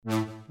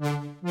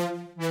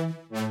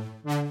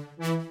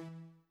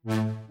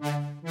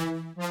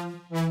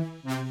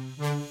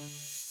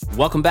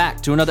Welcome back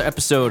to another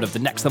episode of the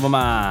Next Level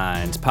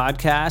Minds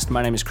podcast.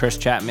 My name is Chris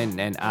Chapman,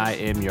 and I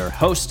am your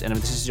host. And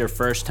if this is your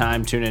first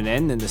time tuning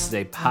in, then this is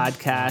a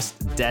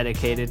podcast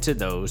dedicated to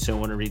those who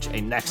want to reach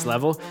a next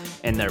level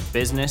in their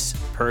business,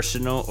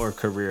 personal, or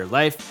career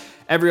life.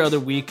 Every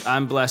other week,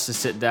 I'm blessed to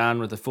sit down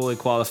with a fully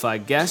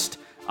qualified guest,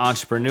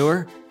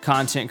 entrepreneur,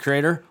 content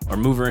creator, or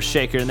mover and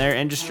shaker in their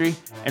industry,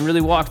 and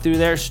really walk through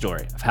their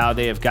story of how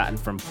they have gotten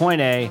from point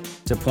A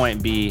to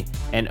point B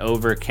and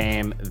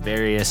overcame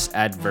various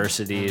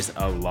adversities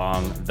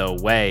along the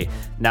way.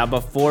 Now,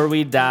 before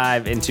we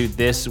dive into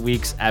this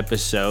week's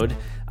episode,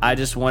 I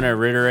just want to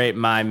reiterate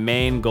my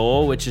main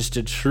goal, which is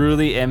to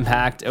truly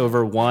impact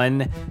over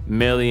 1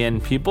 million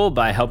people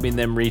by helping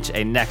them reach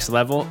a next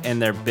level in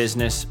their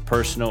business,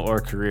 personal, or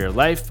career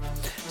life.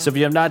 So if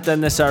you have not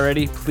done this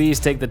already, please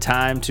take the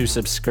time to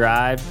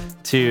subscribe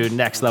to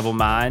Next Level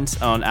Minds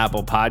on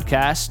Apple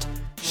Podcast.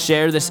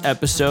 Share this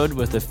episode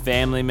with a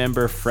family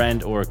member,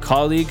 friend, or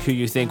colleague who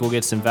you think will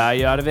get some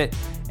value out of it.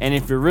 And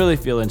if you're really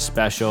feeling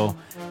special,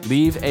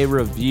 leave a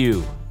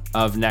review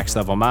of Next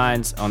Level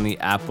Minds on the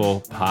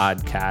Apple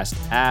Podcast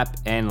app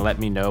and let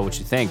me know what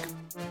you think.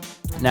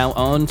 Now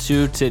on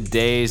to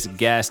today's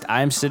guest.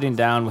 I'm sitting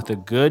down with a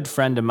good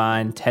friend of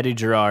mine, Teddy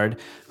Giard,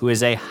 who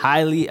is a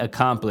highly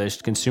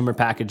accomplished consumer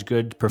packaged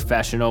goods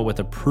professional with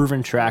a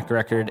proven track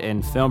record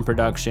in film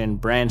production,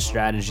 brand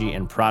strategy,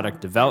 and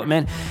product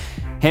development.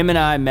 Him and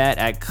I met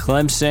at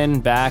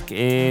Clemson back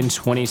in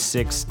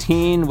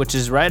 2016, which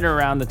is right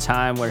around the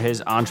time where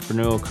his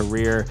entrepreneurial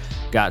career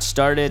got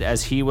started,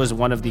 as he was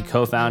one of the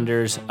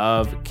co-founders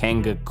of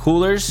Kanga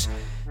Coolers.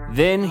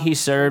 Then he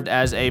served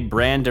as a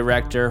brand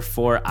director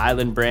for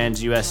Island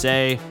Brands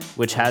USA,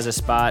 which has a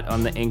spot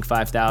on the Inc.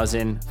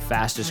 5000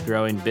 fastest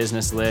growing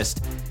business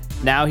list.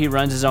 Now he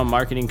runs his own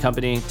marketing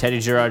company, Teddy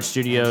Giard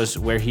Studios,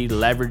 where he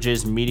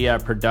leverages media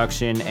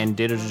production and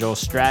digital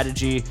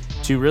strategy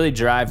to really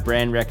drive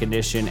brand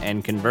recognition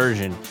and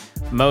conversion.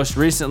 Most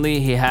recently,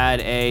 he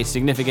had a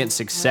significant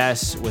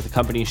success with the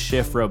company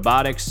Shift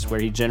Robotics, where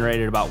he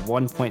generated about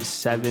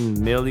 $1.7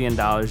 million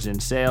in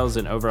sales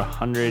and over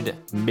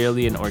 100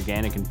 million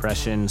organic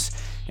impressions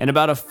in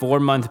about a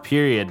 4-month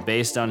period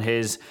based on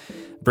his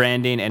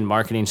branding and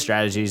marketing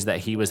strategies that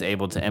he was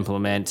able to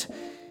implement.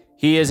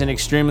 He is an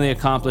extremely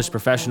accomplished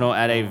professional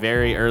at a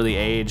very early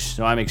age,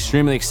 so I'm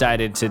extremely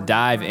excited to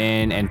dive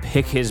in and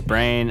pick his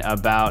brain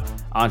about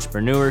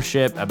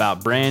entrepreneurship,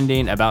 about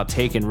branding, about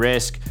taking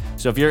risk.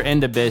 So if you're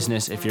into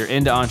business, if you're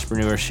into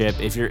entrepreneurship,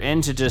 if you're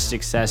into just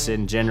success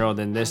in general,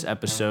 then this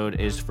episode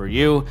is for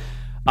you.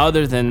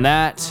 Other than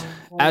that,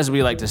 as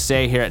we like to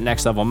say here at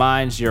Next Level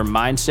Minds, your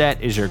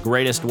mindset is your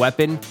greatest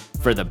weapon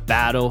for the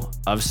battle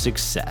of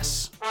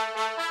success.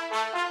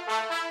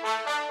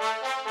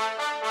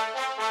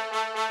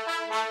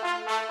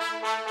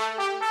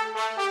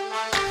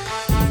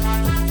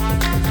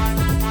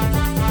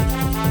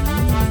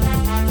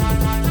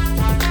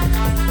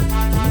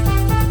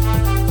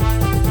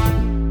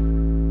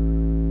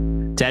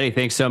 Teddy,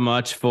 thanks so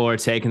much for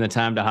taking the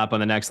time to hop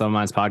on the Next Level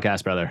Minds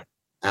podcast, brother.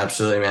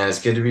 Absolutely, man.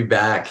 It's good to be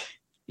back.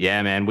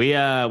 Yeah, man.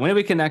 When did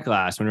we connect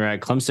last? When we were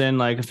at Clemson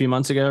like a few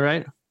months ago,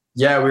 right?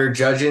 Yeah, we were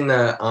judging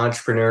the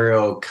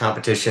entrepreneurial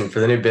competition for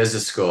the new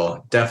business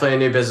school. Definitely a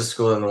new business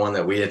school than the one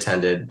that we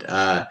attended.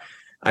 I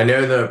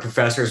know the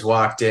professors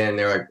walked in.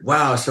 They're like,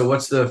 wow, so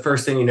what's the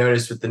first thing you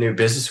noticed with the new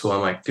business school?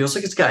 I'm like, feels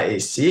like it's got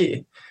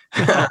AC.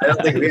 I don't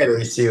think we had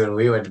AC when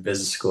we went to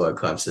business school at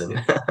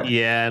Clemson.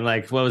 Yeah, and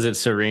like, what was it,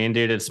 serene,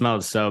 dude? It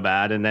smelled so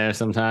bad in there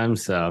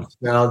sometimes. So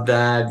Smelled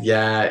bad.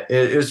 Yeah,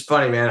 it was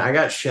funny, man. I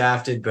got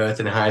shafted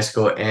both in high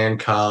school and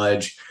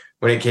college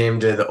when it came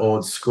to the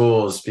old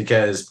schools,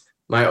 because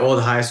my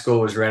old high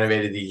school was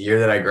renovated the year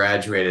that I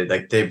graduated.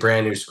 Like, they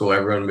brand new school,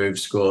 everyone moved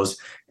schools.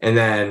 And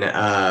then,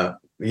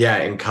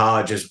 in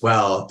college as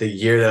well, the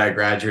year that I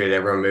graduated,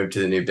 everyone moved to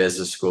the new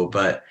business school.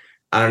 But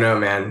I don't know,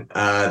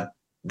 man.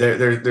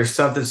 There's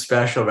something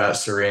special about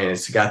Serene.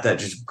 It's got that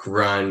just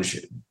grunge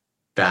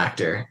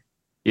factor.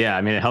 Yeah,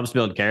 I mean, it helps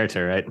build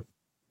character, right?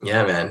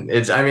 Yeah, man.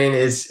 It's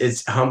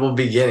humble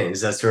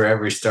beginnings. That's where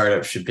every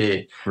startup should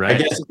be. Right. I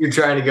guess if you're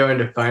trying to go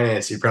into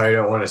finance, you probably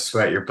don't want to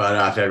sweat your butt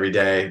off every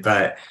day.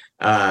 But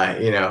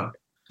it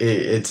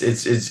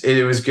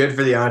was good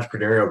for the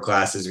entrepreneurial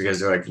classes, because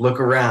they're like, look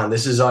around.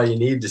 This is all you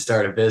need to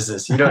start a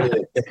business. You don't need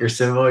a ticker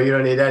symbol. You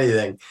don't need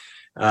anything.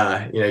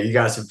 You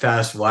got some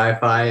fast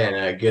Wi-Fi and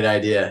a good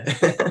idea.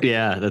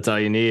 Yeah, that's all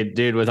you need.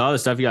 Dude, with all the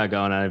stuff you got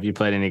going on, have you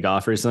played any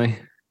golf recently?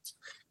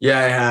 Yeah,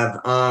 I have.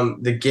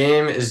 The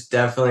game is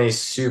definitely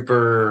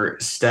super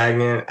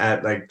stagnant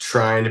at like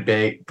trying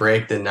to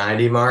break the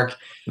 90 mark.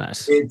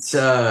 Nice. It's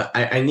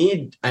I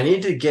need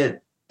to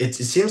get it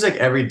seems like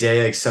every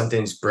day like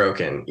something's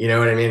broken. You know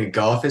what I mean?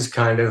 Golf is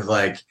kind of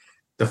like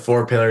the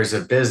 4 pillars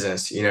of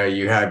business. You know,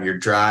 you have your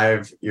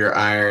drive, your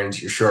irons,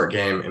 your short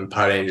game, and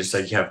putting, just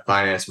like you have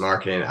finance,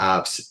 marketing,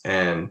 ops,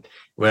 and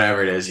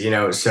whatever it is,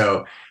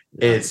 so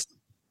it's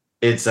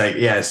like,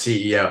 yeah,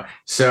 CEO.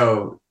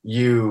 So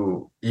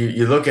you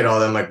look at all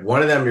of them, like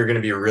one of them you're going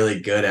to be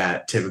really good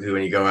at typically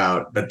when you go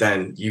out, but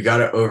then you got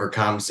to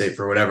overcompensate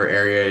for whatever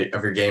area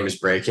of your game is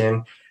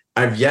breaking.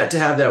 I've yet to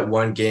have that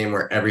one game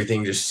where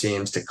everything just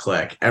seems to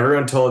click.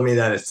 Everyone told me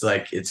that it's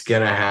like it's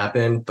gonna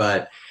happen,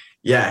 but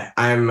yeah,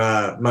 I'm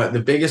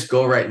the biggest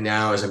goal right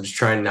now is I'm just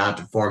trying not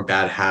to form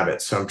bad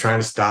habits. So I'm trying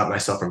to stop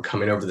myself from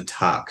coming over the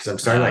top because I'm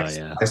starting to Oh like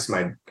yeah. slice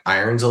my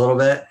irons a little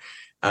bit.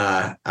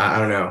 I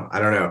don't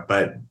know,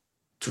 but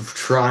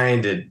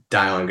trying to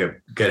dial in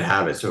good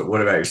habits. So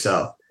what about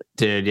yourself?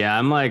 Dude, yeah,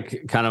 I'm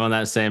like kind of on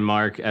that same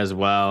mark as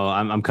well.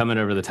 I'm coming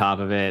over the top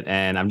of it,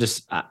 and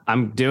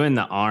I'm doing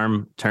the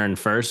arm turn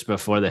first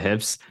before the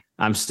hips.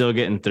 I'm still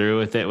getting through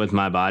with it with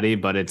my body,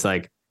 but it's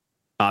like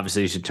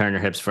obviously you should turn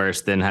your hips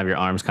first, then have your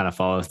arms kind of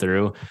follow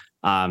through.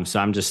 So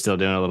I'm just still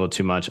doing a little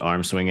too much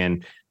arm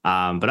swinging.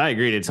 But I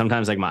agree, dude.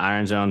 Sometimes like my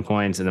iron's on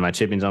points and then my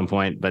chipping's on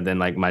point, but then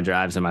like my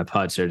drives and my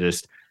putts are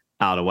just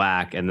out of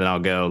whack. And then I'll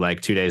go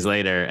like 2 days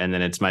later, and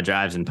then it's my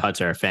drives and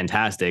putts are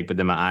fantastic, but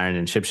then my iron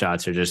and chip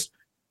shots are just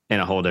in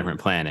a whole different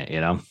planet,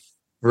 you know?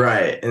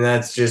 Right. And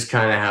that's just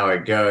kind of how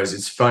it goes.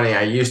 It's funny.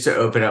 I used to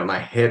open up my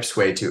hips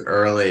way too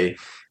early.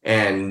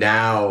 And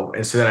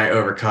so then I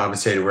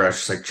overcompensated where I was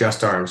just like,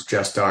 just arms,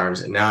 just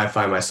arms. And now I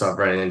find myself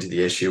running into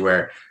the issue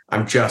where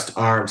I'm just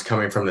arms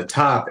coming from the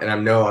top and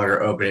I'm no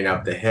longer opening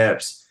up the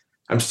hips.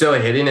 I'm still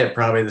hitting it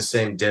probably the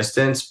same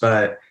distance,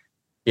 but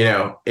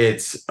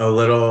it's a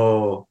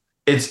little,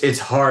 it's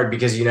hard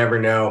because you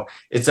never know.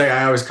 It's like,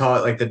 I always call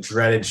it like the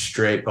dreaded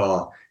straight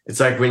ball. It's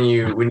like when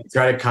you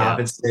try to Yeah.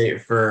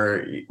 compensate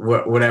for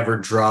whatever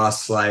draw,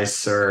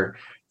 slice, or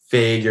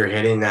fade you're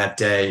hitting that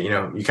day,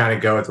 you kind of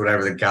go with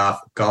whatever the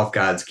golf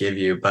gods give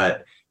you.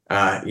 But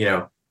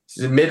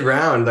mid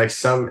round,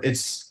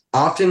 it's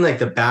often like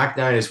the back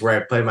nine is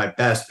where I play my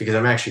best because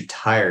I'm actually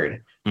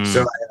tired.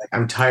 So Mm.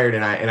 I'm tired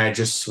and I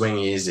just swing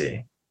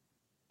easy.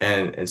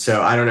 And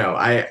so I don't know.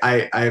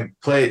 I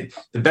played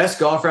the best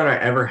golf round I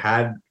ever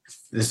had.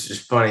 This is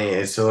funny.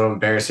 It's a little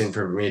embarrassing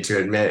for me to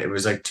admit. It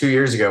was like 2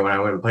 years ago when I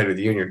went and played with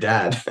you and your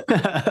dad.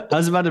 I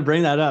was about to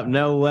bring that up.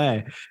 No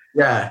way.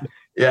 Yeah.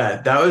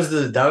 Yeah. That was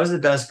the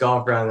best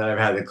golf round that I've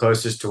had, the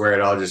closest to where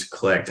it all just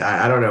clicked.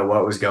 I don't know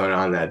what was going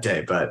on that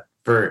day, but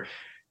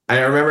I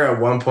remember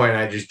at one point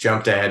I just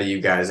jumped ahead of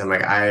you guys. I'm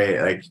like,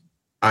 I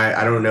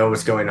don't know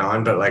what's going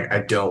on, but like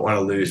I don't want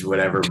to lose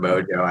whatever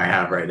mojo I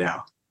have right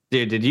now.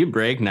 Dude, did you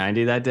break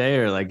 90 that day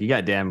or like you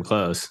got damn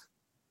close?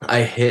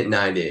 I hit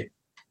 90.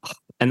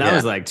 And that Yeah.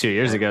 was like 2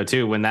 years ago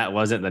too, when that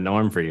wasn't the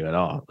norm for you at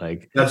all.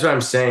 Like, That's what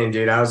I'm saying,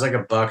 dude. I was like a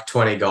buck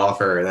 20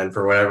 golfer, and then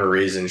for whatever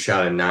reason,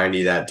 shot a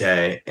 90 that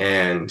day.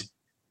 And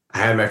I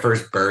had my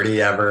first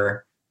birdie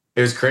ever.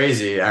 It was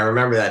crazy. I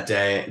remember that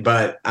day,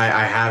 but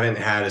I haven't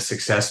had a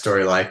success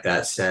story like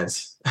that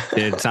since.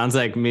 dude, sounds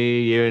like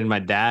me, you, and my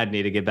dad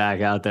need to get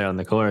back out there on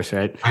the course,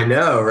 right? I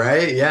know,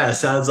 right? Yeah,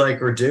 sounds like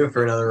we're due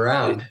for another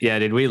round. Yeah,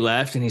 dude, we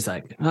left and he's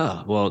like,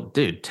 oh, well,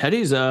 dude,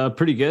 Teddy's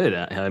pretty good.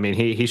 I mean,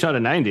 he shot a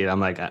 90. And I'm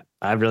like,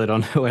 I really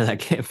don't know where that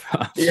came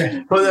from.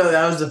 Yeah. Well, no,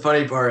 that was the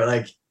funny part.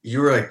 Like you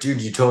were like,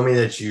 dude, you told me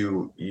that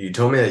you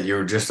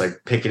were just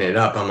like picking it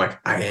up. I'm like,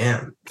 I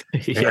am.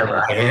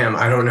 Yeah. I am.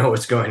 I don't know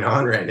what's going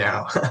on right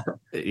now.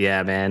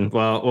 Yeah, man.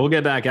 Well, we'll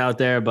get back out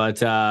there, but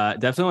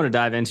definitely want to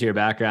dive into your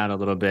background a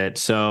little bit.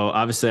 So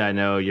obviously I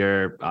know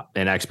you're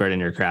an expert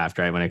in your craft,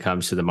 right? When it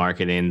comes to the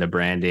marketing, the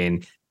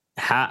branding,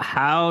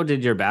 how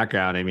did your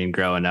background, I mean,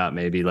 growing up,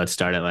 maybe let's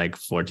start at like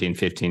 14,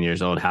 15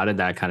 years old. How did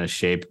that kind of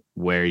shape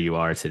where you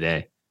are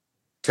today?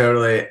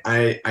 Totally.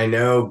 I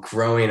know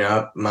growing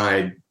up,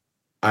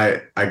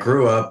 I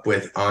grew up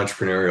with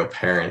entrepreneurial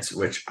parents,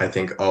 which I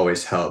think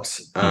always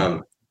helps.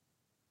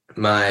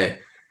 My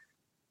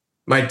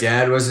my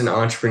dad was an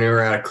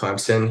entrepreneur out of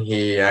Clemson.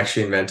 He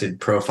actually invented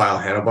profile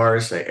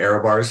handlebars, like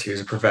aero bars. He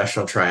was a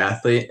professional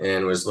triathlete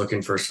and was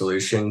looking for a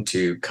solution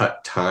to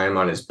cut time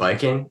on his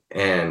biking,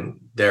 and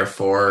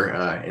therefore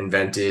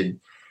invented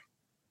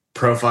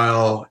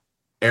profile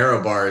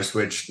aero bars,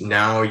 which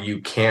now you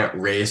can't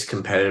race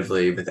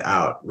competitively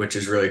without, which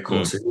is really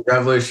cool. So he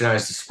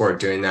revolutionized the sport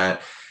doing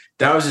that.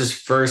 That was his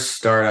first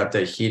startup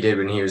that he did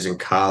when he was in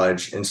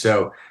college. And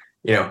so,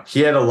 he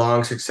had a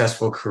long,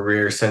 successful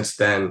career since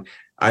then,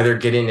 either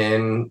getting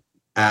in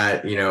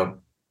at,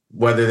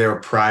 whether they were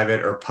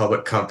private or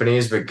public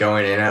companies, but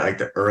going in at like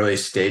the early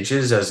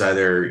stages as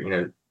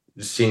either,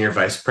 senior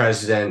vice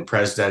president,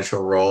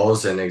 presidential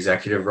roles and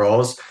executive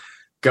roles,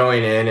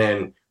 going in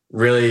and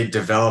really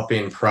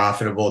developing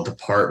profitable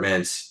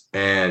departments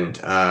and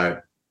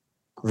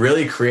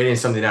really creating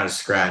something out of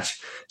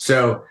scratch.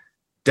 So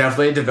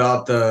definitely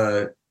develop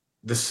the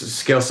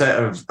skill set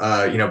of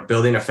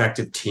building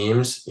effective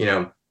teams.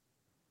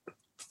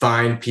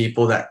 Find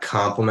people that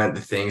complement the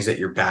things that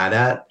you're bad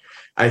at.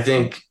 I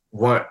think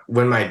when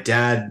my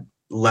dad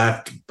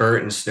left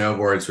Burton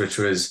Snowboards, which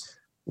was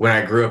when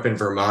I grew up in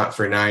Vermont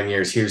for 9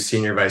 years, he was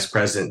senior vice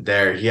president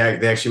there.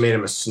 They actually made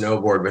him a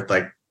snowboard with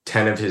like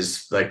 10 of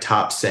his like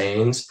top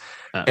sayings.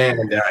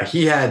 And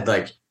he had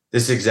like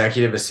this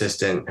executive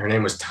assistant. Her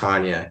name was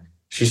Tanya.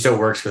 She still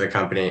works for the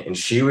company, and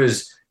she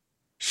was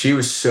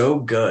so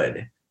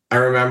good. I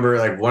remember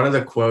like one of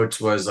the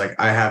quotes was like,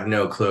 "I have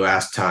no clue,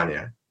 ask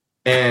Tanya."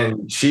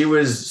 And she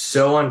was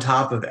so on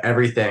top of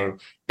everything.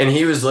 And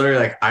he was literally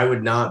like, I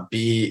would not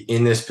be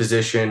in this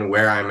position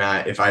where I'm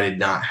at if I did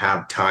not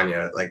have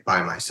Tanya like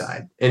by my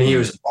side. And he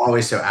was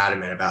always so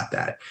adamant about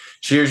that.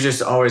 She was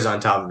just always on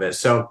top of it.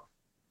 So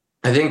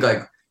I think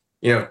like,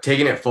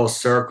 taking it full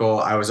circle,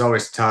 I was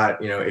always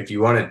taught, if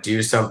you want to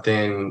do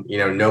something,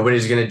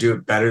 nobody's going to do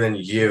it better than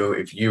you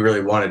if you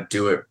really want to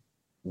do it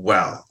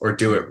well or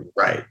do it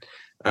right.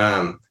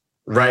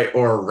 Right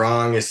or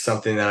wrong is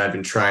something that I've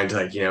been trying to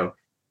like,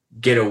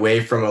 get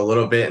away from a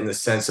little bit in the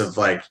sense of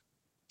like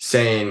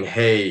saying,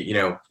 hey,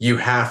 you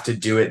have to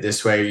do it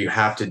this way, or you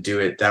have to do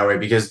it that way,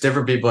 because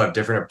different people have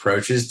different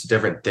approaches to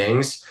different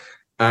things.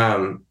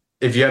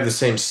 If you have the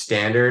same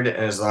standard,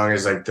 and as long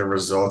as like the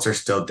results are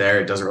still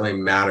there, it doesn't really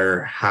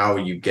matter how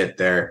you get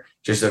there,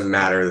 just a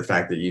matter of the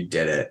fact that you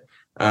did it.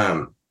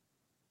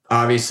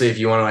 Obviously, if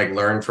you want to like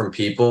learn from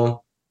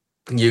people,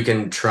 you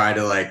can try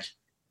to like,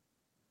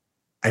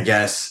 I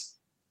guess,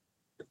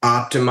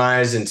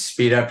 optimize and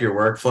speed up your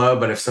workflow.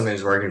 But if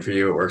something's working for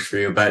you, it works for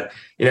you. But,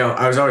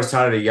 I was always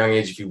taught at a young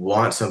age, if you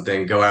want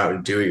something, go out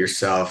and do it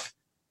yourself.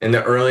 And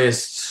the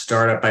earliest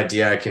startup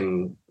idea I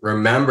can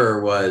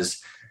remember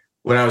was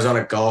when I was on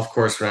a golf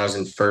course when I was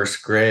in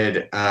first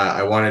grade.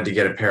 I wanted to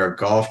get a pair of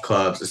golf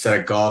clubs, a set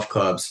of golf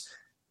clubs.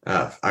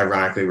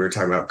 Ironically, we were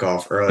talking about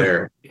golf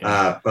earlier,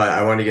 but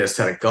I wanted to get a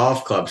set of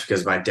golf clubs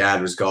because my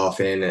dad was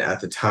golfing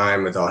at the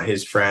time with all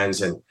his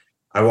friends, and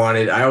I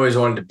always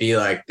wanted to be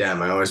like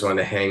them. I always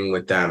wanted to hang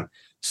with them.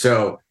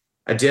 So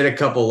I did a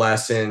couple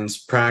lessons,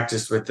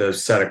 practiced with a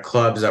set of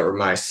clubs that were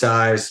my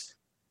size.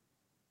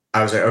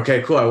 I was like,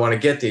 okay, cool. I want to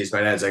get these.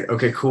 My dad's like,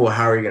 okay, cool.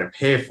 How are you going to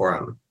pay for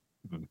them?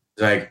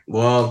 He's like,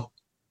 well,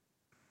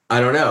 I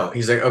don't know.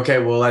 He's like, okay,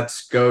 well,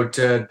 let's go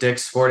to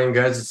Dick's Sporting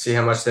Goods and see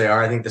how much they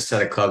are. I think the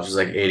set of clubs was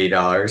like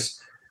 $80.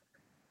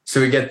 So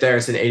we get there,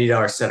 it's an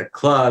 $80 set of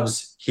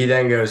clubs. He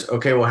then goes,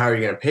 okay, well, how are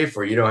you going to pay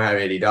for it? You don't have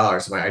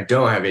 $80. I'm like, I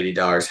don't have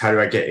 $80. How do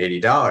I get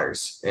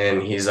 $80?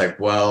 And he's like,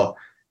 well,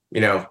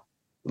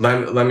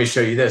 let me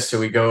show you this. So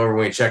we go over and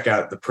we check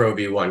out the Pro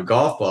V1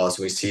 golf balls.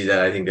 And we see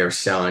that I think they were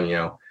selling,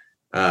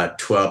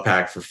 12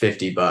 pack for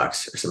 $50 or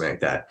something like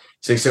that.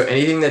 So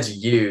anything that's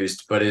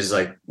used, but is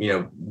like,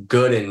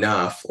 good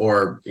enough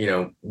or,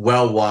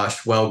 well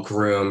washed, well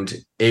groomed,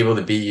 able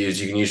to be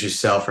used, you can usually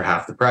sell for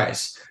half the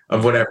price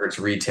of whatever it's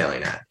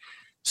retailing at.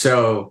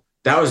 So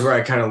that was where I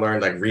kind of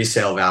learned like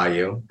resale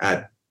value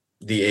at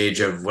the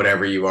age of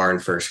whatever you are in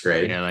first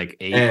grade. Yeah, like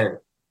 8. And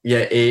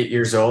 8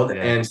 years old.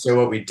 Yeah. And so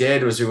what we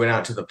did was we went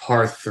out to the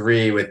par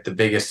 3 with the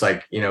biggest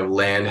like,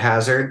 land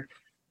hazard,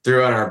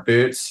 threw on our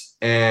boots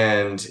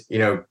and,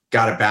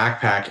 got a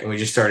backpack, and we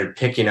just started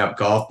picking up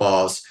golf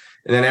balls.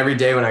 And then every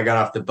day when I got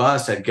off the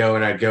bus, I'd go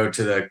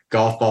to the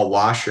golf ball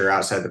washer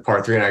outside the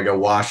par 3 and I'd go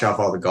wash off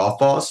all the golf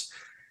balls.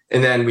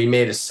 And then we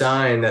made a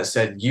sign that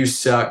said, "You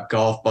suck,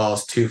 golf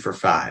balls 2 for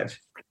 $5."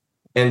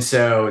 And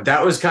so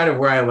that was kind of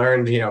where I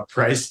learned,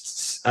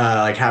 price,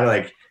 like how to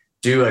like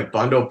do like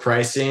bundle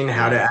pricing,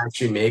 how to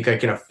actually make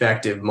like an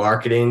effective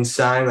marketing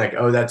sign. Like,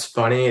 oh, that's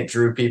funny. It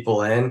drew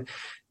people in.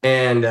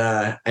 And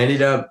I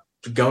ended up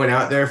going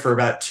out there for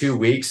about 2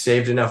 weeks,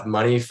 saved enough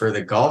money for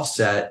the golf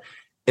set.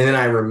 And then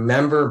I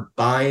remember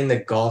buying the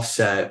golf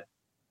set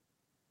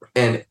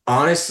and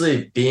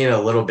honestly being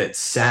a little bit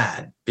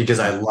sad because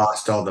I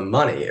lost all the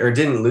money, or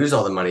didn't lose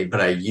all the money,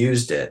 but I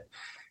used it.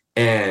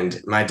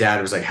 And my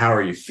dad was like, how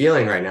are you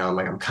feeling right now? I'm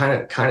like, I'm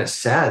kind of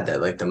sad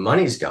that like the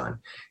money's gone.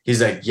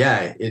 He's like,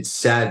 yeah, it's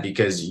sad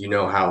because you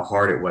know how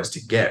hard it was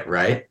to get,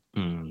 right?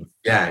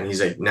 Yeah. And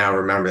he's like, now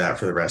remember that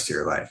for the rest of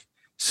your life.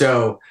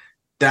 So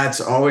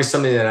that's always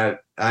something that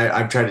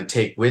I've tried to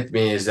take with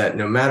me, is that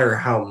no matter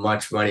how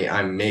much money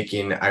I'm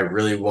making, I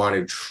really want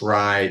to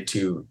try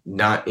to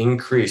not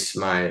increase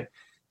my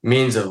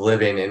means of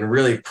living and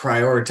really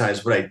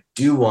prioritize what I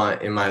do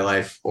want in my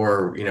life,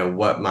 or,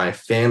 what my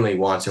family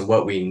wants and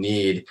what we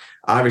need.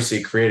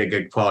 Obviously create a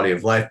good quality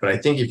of life. But I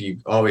think if you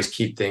always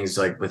keep things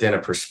like within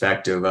a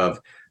perspective of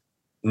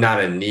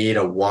not a need,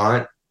 a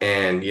want,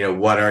 and,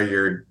 what are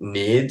your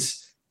needs,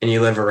 and you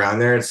live around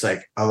there, it's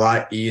like a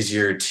lot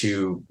easier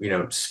to,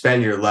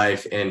 spend your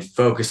life and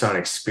focus on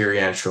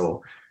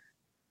experiential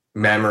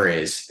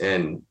memories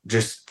and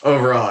just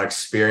overall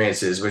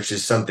experiences, which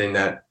is something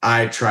that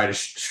I try to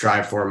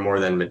strive for more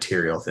than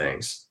material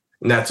things.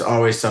 And that's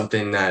always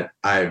something that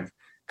I've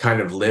kind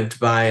of lived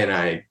by, and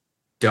I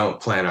don't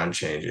plan on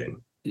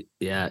changing.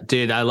 Yeah,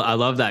 dude, I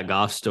love that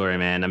golf story,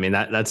 man. I mean,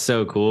 that's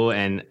so cool.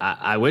 And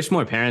I wish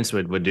more parents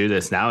would do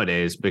this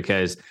nowadays,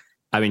 because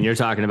I mean, you're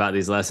talking about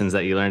these lessons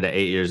that you learned at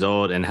 8 years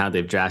old and how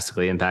they've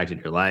drastically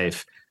impacted your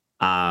life.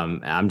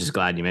 I'm just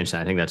glad you mentioned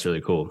that. I think that's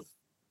really cool.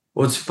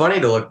 Well, it's funny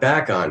to look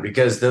back on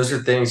because those are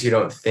things you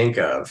don't think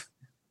of.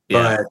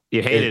 Yeah, but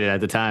you hated it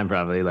at the time,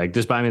 probably. Like,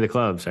 just buy me the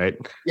clubs, right?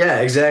 Yeah,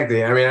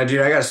 exactly. I mean,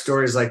 I got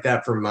stories like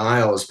that for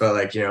miles, but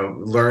like,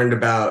 learned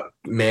about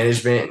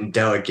management and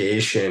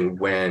delegation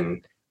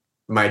when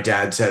my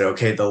dad said,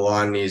 okay, the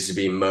lawn needs to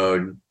be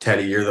mowed.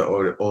 Teddy, you're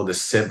the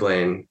oldest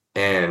sibling,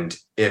 and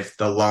if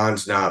the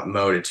lawn's not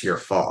mowed, it's your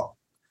fault.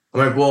 I'm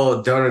like,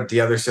 well, don't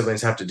the other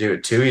siblings have to do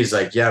it too? He's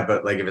like, yeah,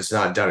 but like if it's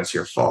not done, it's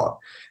your fault.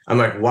 I'm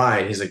like, why?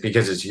 And he's like,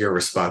 because it's your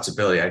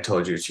responsibility. I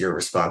told you it's your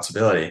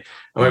responsibility.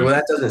 I'm like, well,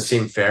 that doesn't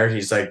seem fair.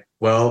 He's like,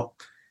 well,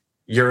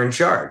 you're in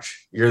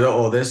charge. You're the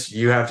oldest.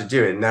 You have to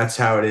do it. And that's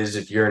how it is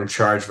if you're in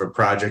charge of a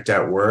project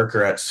at work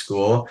or at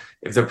school.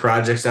 If the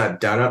project's not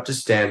done up to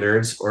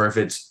standards or if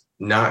it's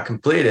not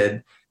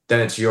completed,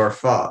 then it's your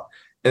fault.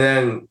 And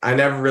then I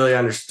never really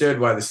understood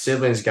why the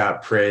siblings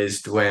got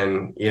praised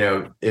when,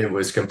 it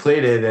was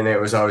completed. And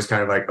it was always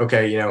kind of like,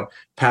 okay,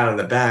 pat on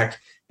the back.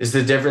 Is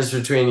the difference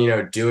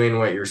between, doing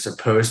what you're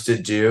supposed to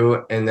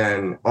do. And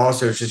then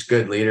also it's just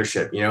good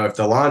leadership. If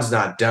the lawn's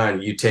not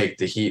done, you take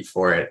the heat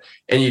for it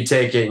and you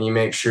take it and you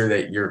make sure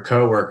that your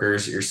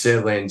coworkers, your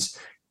siblings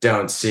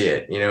don't see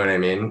it. You know what I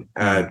mean?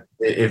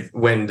 If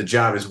when the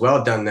job is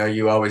well done, though,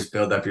 you always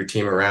build up your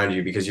team around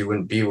you because you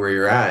wouldn't be where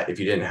you're at if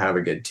you didn't have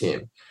a good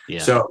team. Yeah.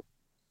 So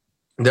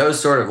those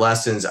sort of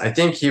lessons, I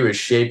think he was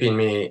shaping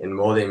me and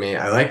molding me.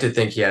 I like to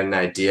think he had an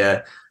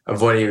idea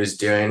of what he was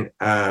doing.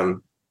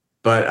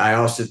 But I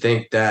also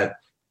think that,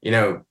 he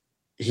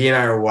and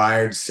I are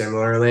wired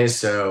similarly.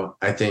 So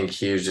I think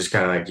he was just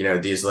kind of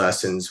like, these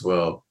lessons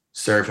will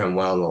serve him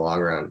well in the long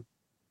run.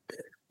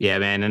 Yeah,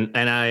 man.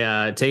 And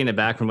I, taking it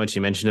back from what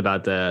you mentioned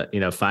about the,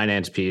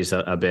 finance piece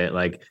a bit,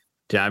 like,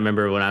 dude, I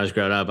remember when I was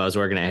growing up, I was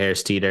working at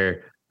Harris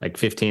Teeter, like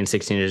 15,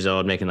 16 years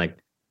old, making like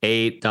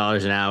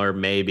 $8 an hour,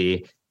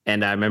 maybe.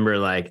 And I remember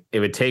like,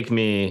 it would take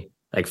me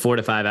like 4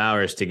 to 5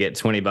 hours to get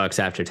 $20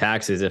 after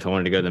taxes if I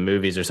wanted to go to the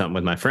movies or something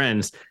with my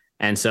friends.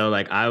 And so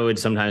like, I would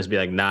sometimes be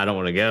like, nah, I don't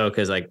want to go.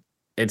 Cause like,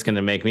 it's going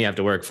to make me have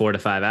to work 4 to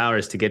 5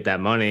 hours to get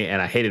that money.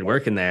 And I hated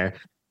working there.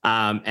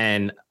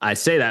 And I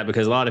say that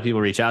because a lot of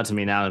people reach out to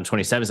me now in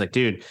 27. It's like,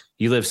 dude,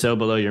 you live so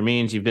below your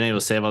means. You've been able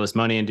to save all this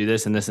money and do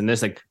this and this and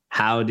this. Like,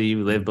 how do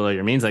you live below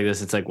your means like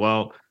this? It's like,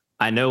 well,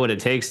 I know what it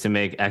takes to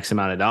make X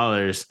amount of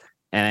dollars.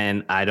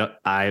 And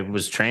I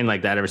was trained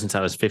like that ever since I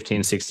was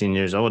 15, 16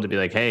 years old to be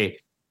like, hey,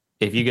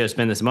 if you go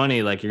spend this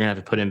money, like you're gonna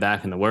have to put in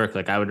back in the work.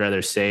 Like I would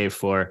rather save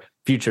for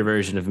future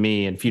version of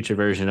me and future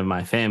version of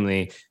my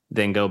family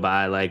than go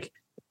buy like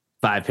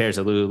 5 pairs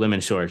of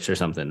Lululemon shorts or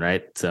something.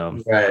 Right. So.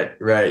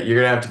 Right.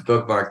 You're gonna have to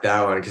bookmark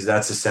that one because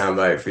that's a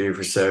soundbite for you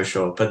for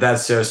social, but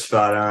that's so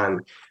spot on.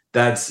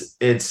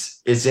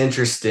 It's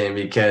interesting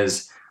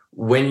because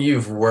when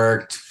you've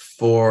worked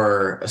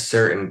for a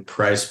certain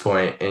price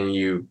point and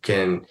you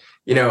can,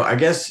 I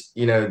guess,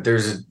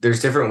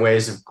 there's different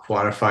ways of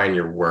quantifying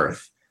your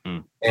worth.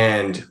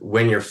 And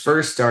when you're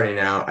first starting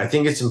out, I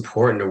think it's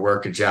important to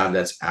work a job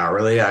that's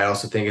hourly. I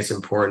also think it's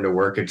important to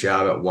work a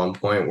job at one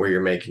point where you're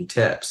making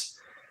tips,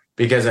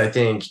 because I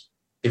think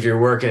if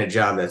you're working a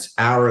job that's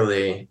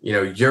hourly,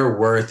 your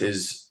worth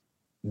is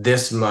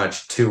this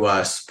much to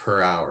us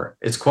per hour.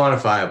 It's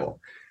quantifiable.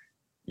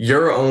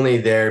 You're only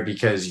there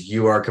because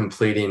you are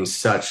completing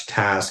such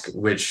task,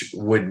 which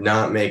would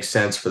not make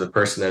sense for the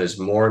person that is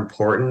more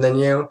important than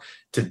you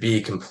to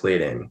be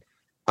completing.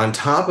 On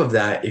top of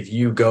that, if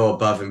you go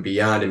above and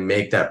beyond and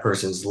make that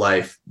person's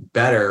life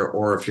better,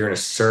 or if you're in a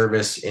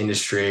service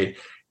industry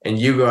and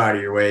you go out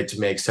of your way to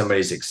make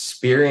somebody's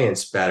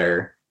experience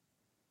better,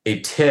 a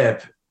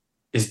tip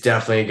is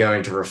definitely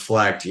going to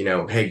reflect,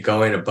 hey,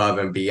 going above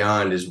and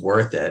beyond is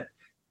worth it.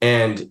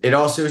 And it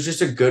also is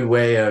just a good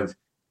way of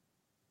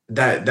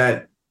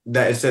that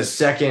it's a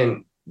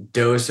second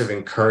dose of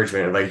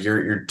encouragement, like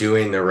you're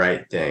doing the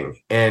right thing.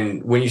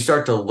 And when you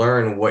start to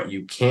learn what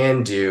you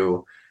can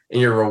do and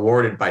you're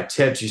rewarded by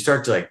tips, you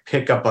start to like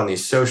pick up on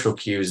these social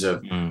cues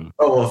of, oh,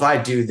 well, if I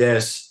do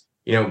this,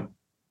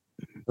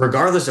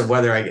 regardless of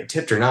whether I get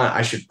tipped or not,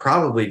 I should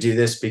probably do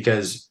this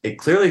because it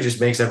clearly just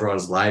makes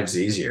everyone's lives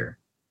easier.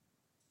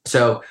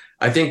 So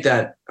I think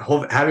that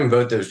having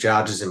both those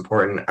jobs is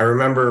important. I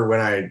remember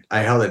when I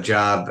held a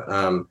job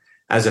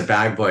as a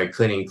bag boy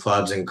cleaning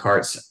clubs and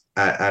carts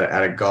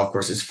at a golf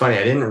course. It's funny,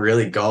 I didn't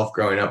really golf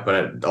growing up,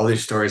 but all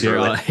these stories are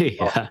like,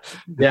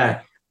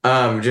 yeah.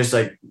 Just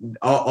like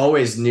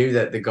always knew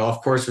that the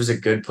golf course was a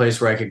good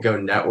place where I could go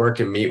network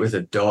and meet with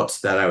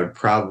adults that I would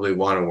probably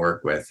want to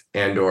work with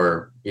and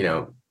or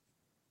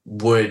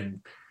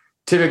would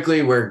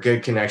typically where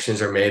good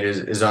connections are made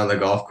is on the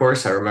golf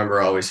course. I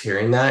remember always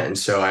hearing that, and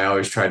so I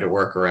always tried to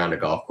work around a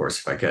golf course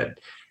if I could.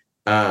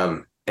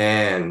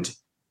 And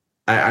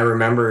I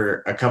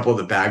remember a couple of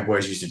the bag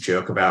boys used to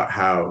joke about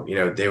how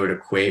they would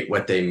equate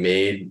what they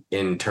made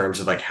in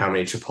terms of like how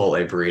many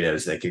Chipotle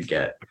burritos they could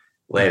get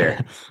later.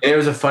 And it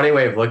was a funny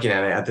way of looking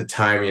at it. At the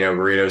time,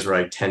 burritos were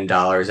like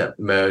 $10 at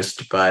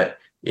most, but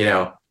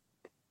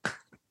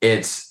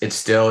it's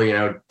still,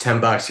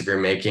 $10 if we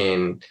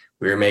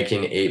were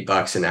making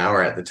 $8 an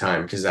hour at the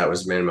time because that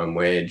was minimum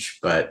wage.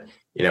 But,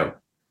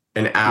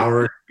 an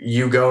hour,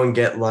 you go and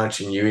get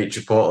lunch and you eat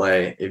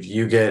Chipotle. If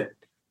you get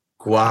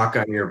guac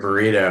on your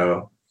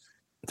burrito,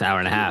 it's an hour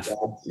and a half.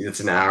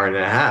 It's an hour and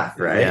a half,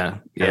 right? Yeah.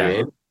 Yeah. I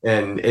mean?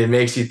 And it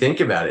makes you think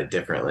about it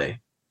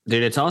differently.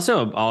 Dude, it's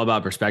also all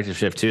about perspective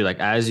shift too. Like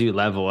as you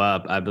level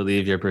up, I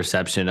believe your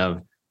perception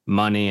of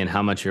money and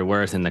how much you're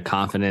worth and the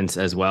confidence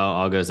as well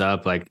all goes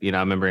up. Like, I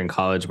remember in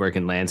college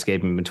working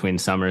landscaping between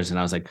summers and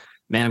I was like,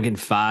 man, I'm getting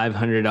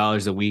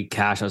 $500 a week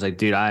cash. I was like,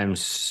 dude, I am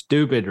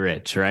stupid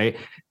rich. Right.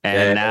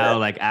 And now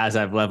like, as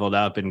I've leveled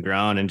up and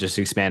grown and just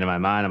expanded my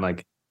mind, I'm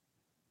like,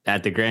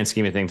 at the grand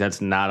scheme of things,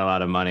 that's not a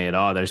lot of money at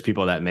all. There's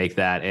people that make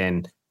that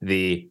in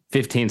the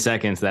 15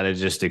 seconds that I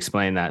just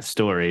explained that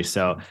story.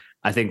 So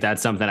I think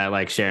that's something I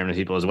like sharing with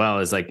people as well,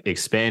 is like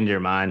expand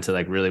your mind to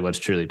like really what's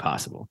truly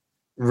possible.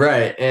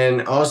 Right.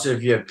 And also,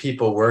 if you have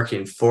people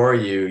working for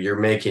you, you're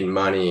making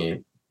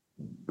money.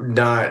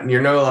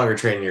 You're no longer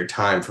trading your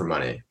time for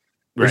money,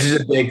 which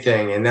is a big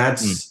thing. And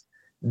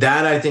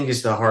that I think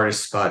is the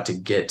hardest spot to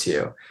get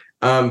to.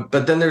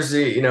 But then there's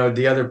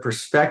the other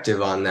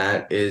perspective on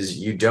that is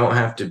you don't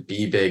have to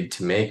be big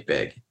to make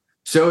big.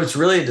 So it's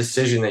really a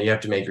decision that you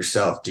have to make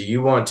yourself. Do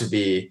you want to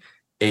be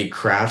a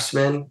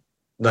craftsman?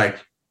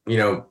 Like,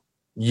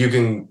 you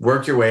can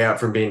work your way up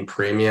from being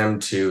premium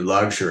to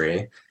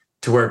luxury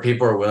to where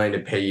people are willing to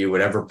pay you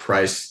whatever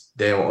price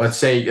they want. Let's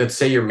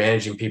say you're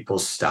managing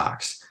people's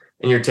stocks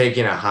and you're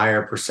taking a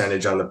higher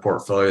percentage on the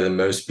portfolio than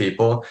most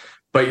people,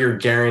 but you're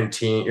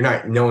guaranteeing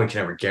no one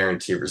can ever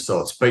guarantee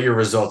results, but your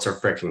results are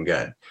freaking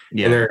good.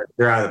 Yeah. And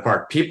they're out of the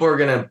park. People are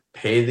going to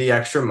pay the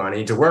extra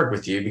money to work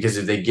with you because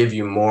if they give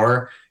you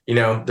more,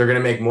 they're going to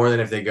make more than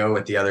if they go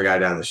with the other guy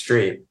down the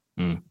street.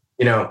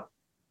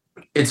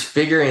 It's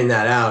figuring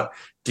that out.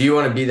 Do you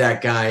want to be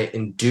that guy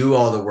and do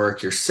all the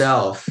work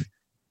yourself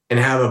and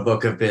have a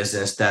book of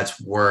business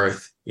that's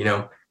worth,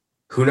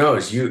 who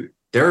knows?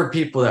 There are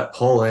people that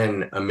pull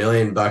in $1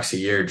 million a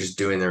year just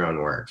doing their own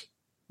work.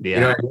 Yeah.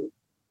 You know what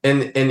I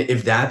mean? And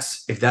if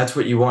that's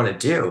what you want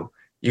to do,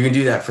 you can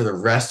do that for the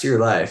rest of your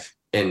life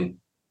and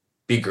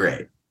be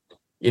great.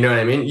 You know what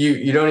I mean?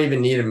 You don't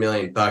even need $1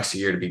 million a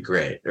year to be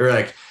great or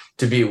like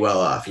to be well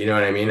off. You know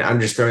what I mean? I'm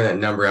just throwing that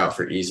number out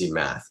for easy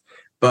math.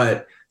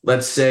 But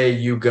let's say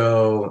you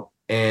go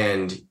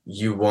and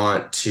you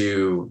want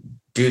to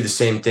do the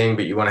same thing,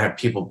 but you want to have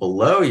people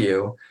below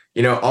you,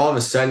 all of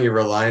a sudden you're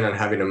relying on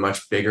having a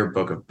much bigger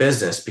book of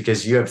business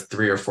because you have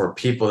 3 or 4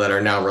 people that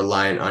are now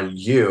relying on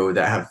you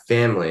that have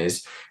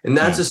families. And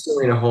that's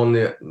assuming a whole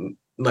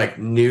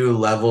new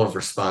level of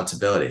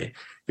responsibility.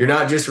 You're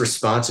not just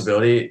responsible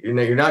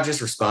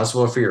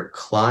for your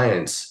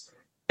clients'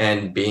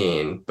 and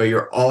being, but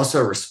you're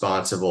also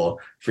responsible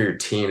for your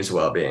team's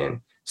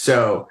well-being.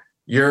 So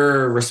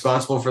you're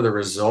responsible for the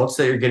results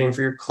that you're getting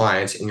for your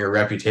clients and your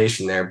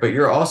reputation there, but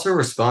you're also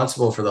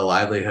responsible for the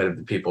livelihood of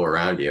the people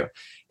around you.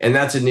 And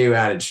that's a new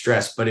added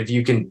stress. But if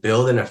you can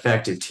build an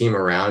effective team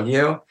around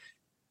you,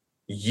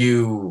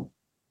 you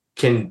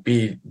can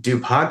do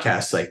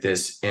podcasts like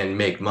this and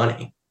make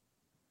money.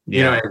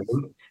 You know what I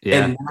mean?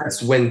 Yeah. And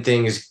that's when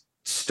things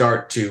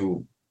start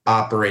to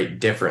operate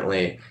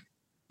differently.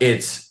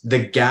 It's the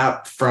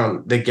gap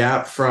from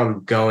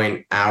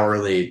going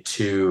hourly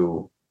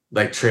to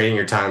like trading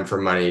your time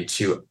for money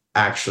to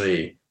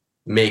actually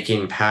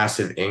making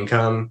passive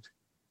income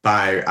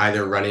by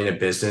either running a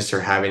business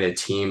or having a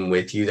team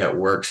with you that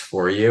works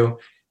for you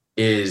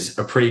is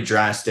a pretty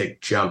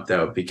drastic jump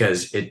though,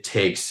 because it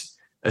takes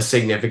a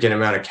significant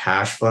amount of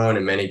cash flow and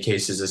in many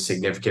cases a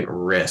significant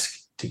risk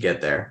to get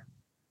there.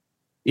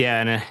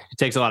 Yeah. And it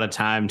takes a lot of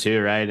time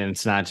too, right? And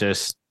it's not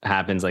just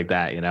happens like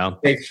that, It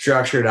takes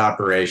structured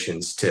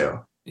operations too.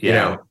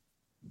 Yeah.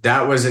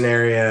 That was an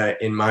area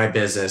in my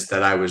business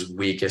that I was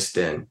weakest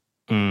in.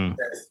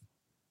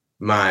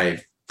 My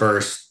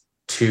first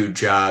 2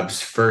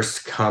 jobs,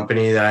 first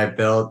company that I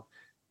built,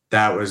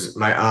 that was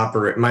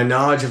my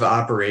knowledge of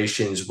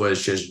operations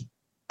was just,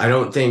 I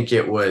don't think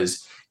it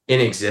was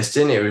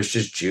inexistent. It was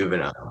just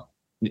juvenile.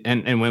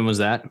 And when was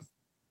that?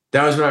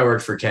 That was when I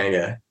worked for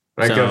Kanga.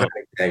 I co-founded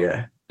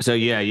Kanga. So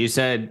yeah, you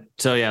said,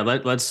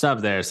 let's stop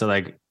there. So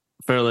like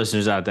for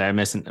listeners out there, I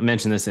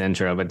mentioned this in the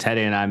intro, but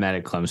Teddy and I met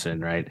at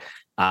Clemson, right?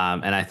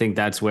 And I think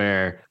that's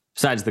where,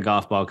 besides the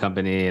golf ball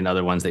company and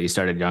other ones that you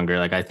started younger,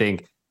 like I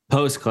think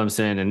post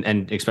Clemson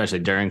and especially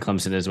during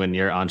Clemson is when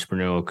your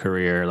entrepreneurial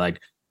career like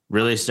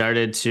really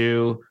started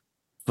to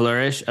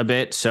flourish a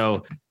bit.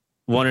 So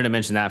wanted to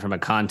mention that from a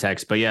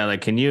context, but yeah,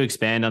 like, can you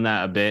expand on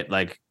that a bit?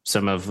 Like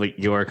some of like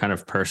your kind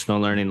of personal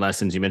learning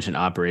lessons. You mentioned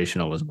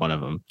operational was one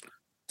of them.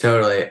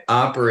 Totally.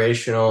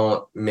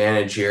 Operational,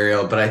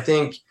 managerial, but I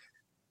think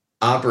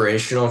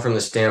operational from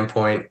the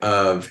standpoint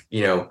of,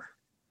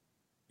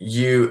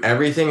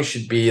 everything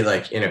should be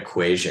like an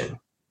equation.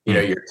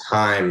 Your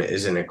time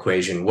is an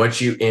equation.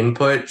 What you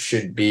input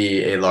should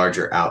be a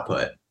larger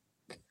output.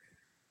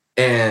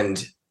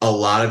 And a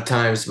lot of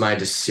times my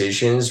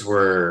decisions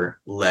were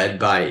led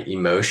by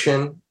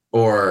emotion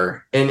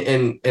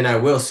and I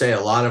will say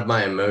a lot of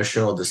my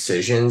emotional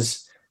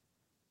decisions,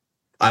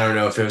 I don't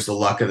know if it was the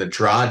luck of the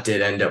draw,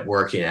 did end up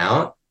working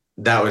out.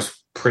 That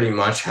was pretty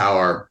much how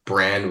our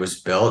brand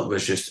was built,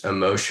 was just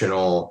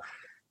emotional.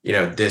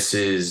 This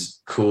is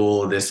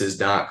cool. This is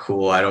not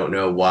cool. I don't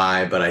know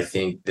why, but I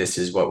think this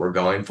is what we're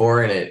going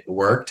for. And it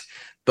worked.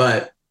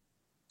 But,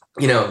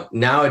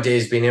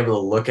 nowadays being able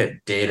to look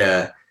at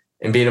data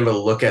and being able to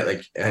look at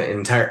like an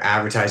entire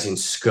advertising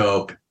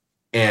scope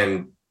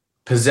and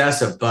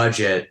possess a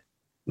budget,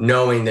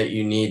 knowing that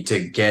you need to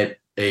get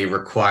a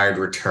required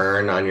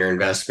return on your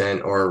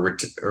investment or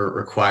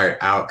required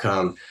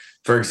outcome.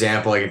 For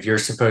example, like if you're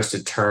supposed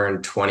to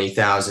turn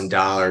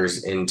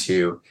 $20,000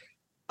 into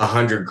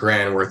 100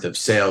 grand worth of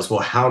sales, well,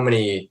 how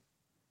many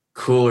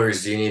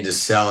coolers do you need to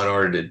sell in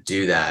order to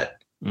do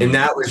that? And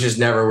that was just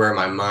never where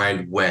my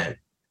mind went.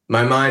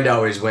 My mind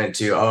always went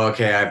to, oh,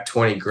 okay, I have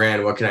 20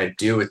 grand. What can I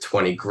do with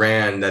 20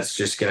 grand that's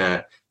just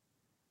gonna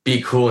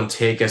be cool and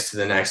take us to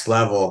the next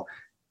level?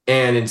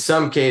 And in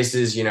some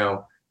cases, we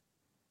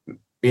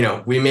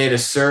made a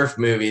surf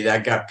movie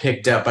that got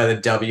picked up by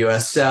the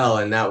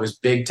WSL, and that was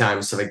big time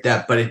and stuff like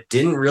that, but it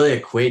didn't really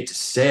equate to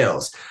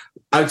sales.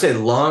 I would say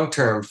long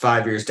term,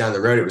 5 years down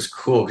the road, it was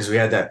cool because we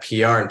had that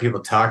PR and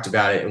people talked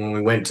about it. And when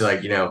we went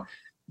to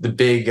the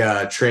big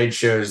trade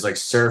shows like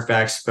Surf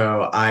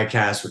Expo,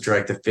 ICAST, which are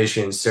like the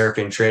fishing and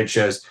surfing trade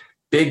shows,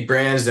 big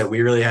brands that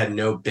we really had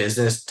no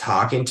business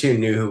talking to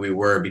knew who we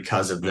were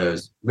because of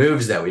those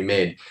moves that we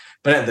made.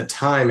 But at the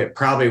time, it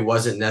probably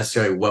wasn't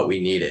necessarily what we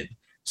needed.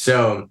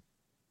 So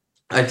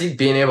I think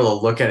being able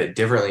to look at it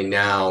differently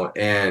now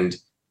and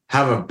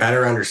have a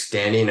better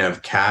understanding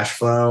of cash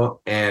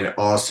flow and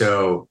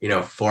also,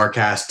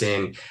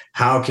 forecasting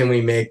how can we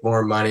make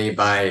more money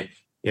by,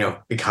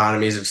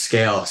 economies of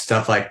scale,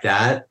 stuff like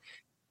that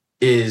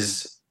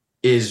is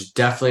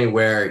definitely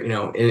where,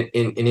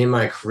 in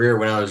my career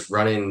when I was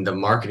running the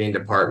marketing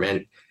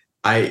department,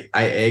 I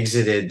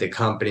exited the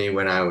company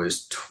when I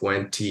was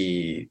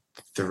 23.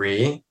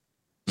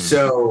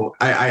 So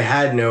I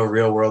had no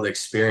real world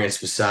experience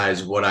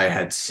besides what I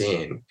had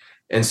seen.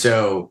 And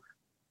so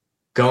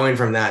going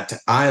from that to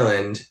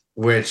Island,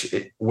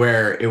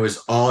 where it was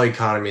all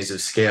economies of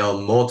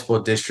scale, multiple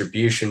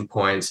distribution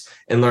points,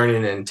 and learning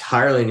an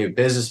entirely new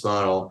business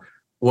model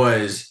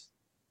was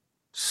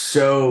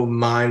so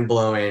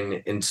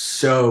mind-blowing and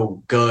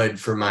so good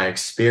for my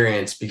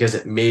experience because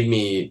it made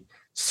me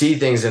see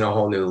things in a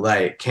whole new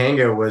light.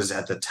 Kanga was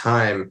at the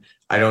time,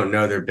 I don't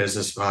know their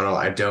business model.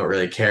 I don't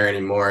really care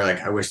anymore.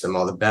 Like I wish them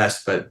all the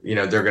best, but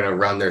they're going to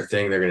run their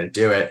thing. They're going to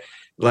do it.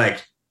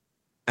 Like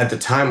at the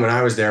time when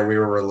I was there, we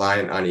were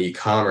reliant on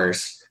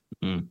e-commerce.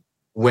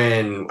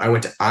 When I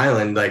went to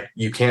Island, like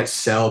you can't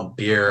sell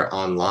beer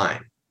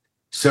online.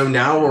 So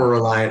now we're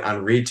reliant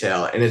on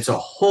retail and it's a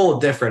whole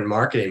different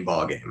marketing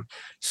ballgame.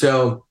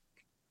 So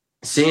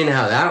seeing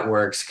how that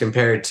works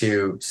compared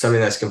to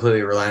something that's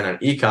completely reliant on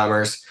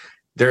e-commerce,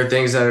 there are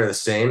things that are the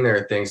same. There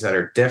are things that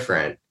are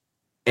different.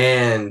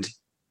 And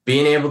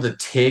being able to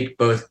take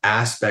both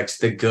aspects,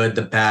 the good,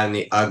 the bad, and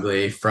the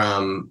ugly,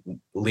 from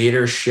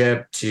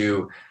leadership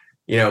to,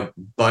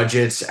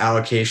 budgets,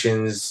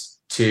 allocations,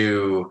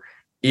 to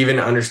even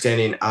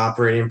understanding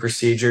operating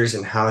procedures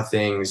and how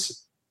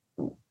things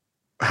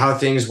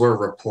were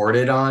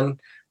reported on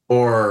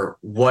or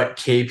what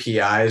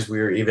KPIs we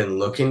were even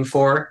looking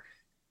for,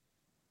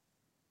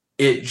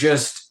 it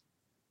just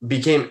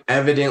became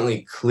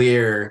evidently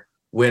clear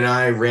when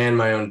I ran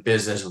my own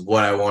business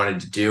what I wanted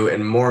to do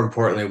and more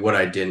importantly, what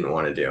I didn't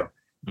want to do.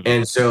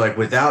 And so like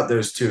without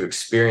those two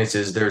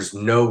experiences, there's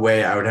no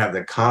way I would have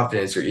the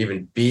confidence or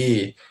even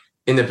be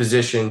in the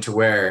position to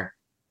where,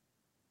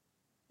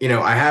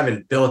 I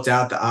haven't built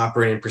out the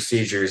operating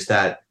procedures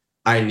that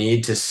I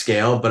need to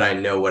scale, but I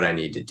know what I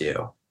need to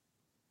do.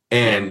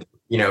 And,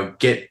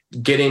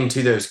 getting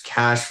to those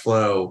cash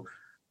flow,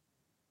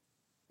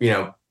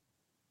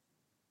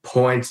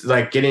 points,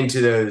 like getting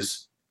to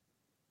those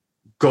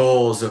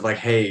goals of like,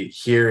 hey,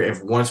 here,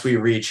 if once we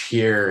reach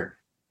here,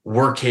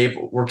 we're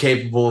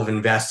capable of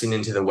investing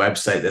into the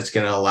website that's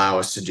going to allow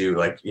us to do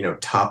like,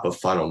 top of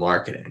funnel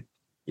marketing.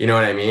 You know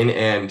what I mean?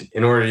 And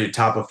in order to do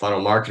top of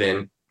funnel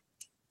marketing,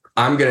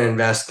 I'm going to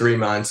invest 3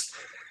 months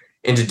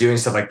into doing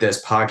stuff like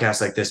this,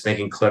 podcasts like this,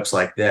 making clips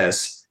like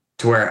this,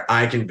 to where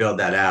I can build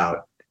that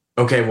out.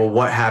 Okay, well,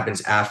 what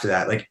happens after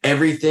that? Like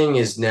everything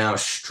is now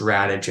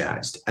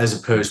strategized as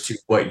opposed to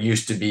what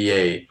used to be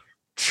a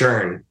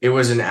churn. It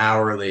was an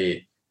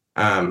hourly,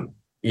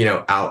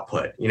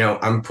 output.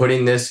 I'm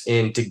putting this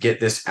in to get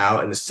this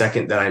out. And the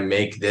second that I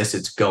make this,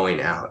 it's going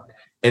out.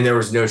 And there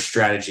was no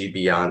strategy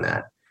beyond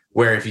that.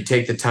 Where if you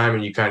take the time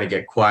and you kind of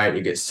get quiet,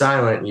 you get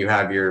silent, and you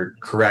have your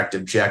correct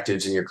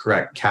objectives and your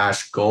correct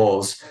cash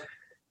goals,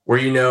 where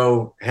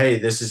hey,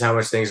 this is how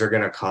much things are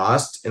going to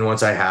cost. And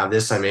once I have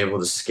this, I'm able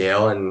to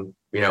scale and,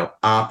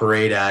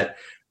 operate at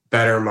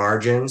better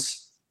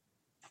margins.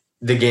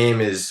 The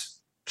game is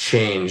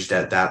changed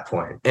at that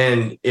point.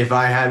 And if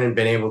I hadn't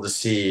been able to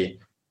see,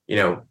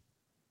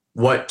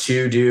 what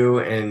to do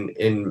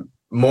and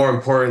more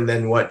important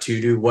than what to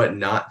do, what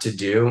not to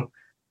do,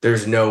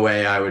 there's no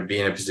way I would be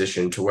in a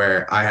position to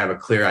where I have a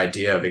clear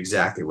idea of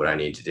exactly what I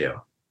need to do.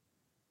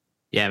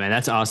 Yeah, man,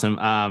 that's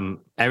awesome.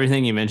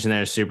 Everything you mentioned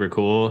there is super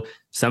cool.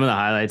 Some of the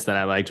highlights that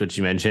I liked what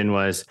you mentioned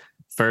was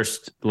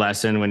first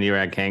lesson when you were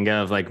at Kanga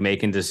of like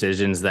making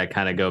decisions that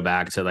kind of go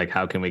back to like,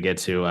 how can we get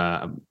to,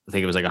 I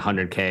think it was like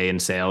 100K in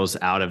sales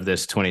out of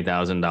this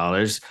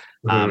 $20,000.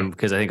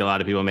 Because I think a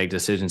lot of people make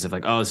decisions of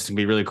like, oh, this is gonna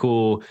be really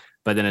cool.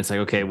 But then it's like,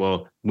 okay,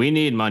 well, we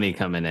need money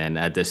coming in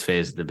at this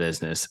phase of the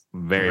business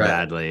very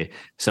badly.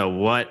 So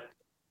what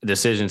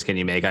decisions can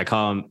you make? I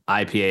call them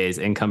IPAs,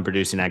 income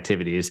producing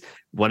activities.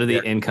 What are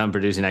the income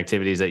producing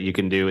activities that you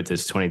can do with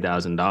this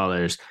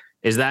 $20,000?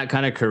 Is that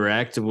kind of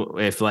correct?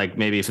 If like,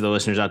 maybe for the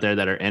listeners out there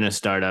that are in a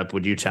startup,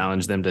 would you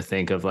challenge them to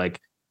think of like,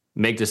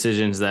 make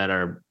decisions that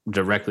are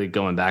directly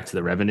going back to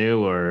the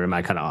revenue, or am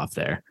I kind of off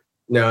there?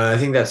 No, I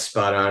think that's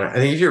spot on. I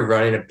think if you're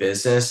running a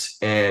business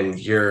and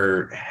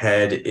your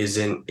head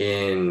isn't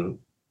in,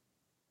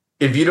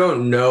 if you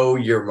don't know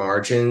your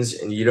margins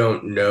and you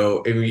don't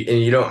know, and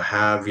you don't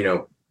have,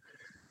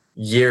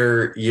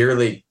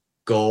 yearly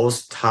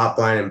goals, top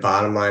line and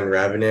bottom line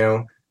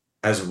revenue,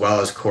 as well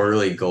as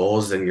quarterly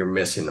goals, then you're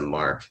missing the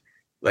mark,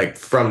 like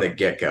from the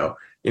get go.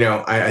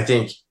 I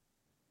think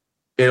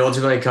it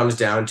ultimately comes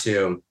down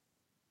to,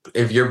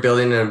 if you're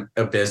building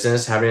a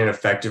business, having an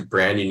effective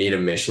brand, you need a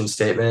mission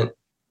statement.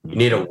 You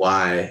need a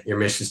why. Your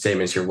mission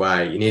statement's your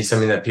why. You need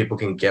something that people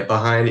can get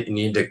behind. You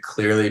need to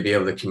clearly be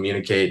able to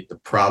communicate the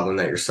problem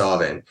that you're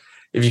solving.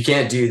 If you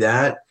can't do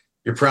that,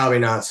 you're probably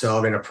not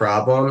solving a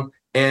problem,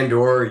 and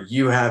or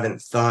you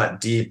haven't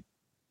thought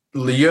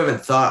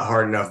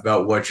hard enough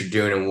about what you're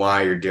doing and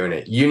why you're doing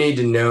it. You need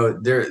to know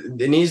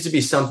it needs to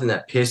be something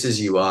that pisses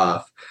you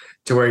off,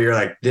 to where you're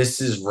like, this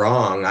is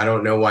wrong. I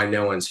don't know why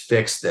no one's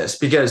fixed this.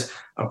 Because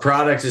a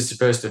product is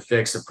supposed to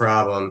fix a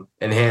problem,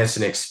 enhance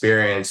an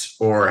experience,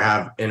 or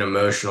have an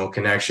emotional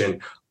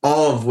connection,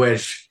 all of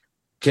which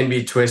can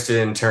be twisted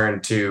and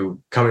turned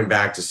to coming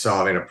back to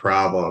solving a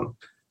problem.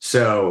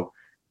 So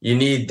you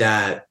need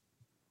that.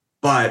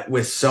 But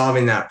with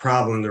solving that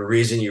problem, the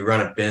reason you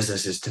run a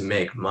business is to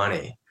make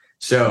money.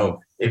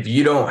 So if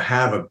you don't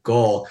have a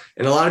goal,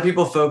 and a lot of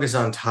people focus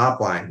on top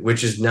line,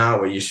 which is not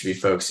what you should be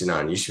focusing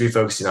on. You should be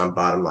focusing on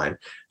bottom line.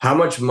 How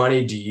much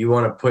money do you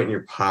want to put in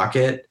your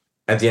pocket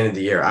at the end of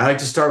the year? I like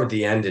to start with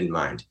the end in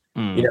mind.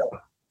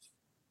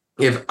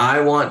 If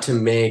I want to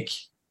make,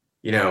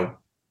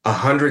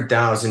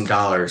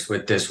 $100,000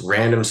 with this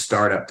random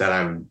startup that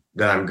I'm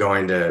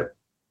going to,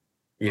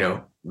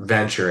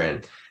 venture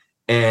in,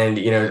 and,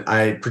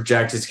 I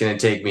project it's going to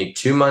take me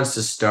 2 months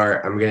to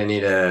start. I'm going to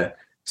need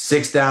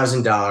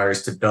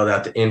 $6,000 to build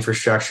out the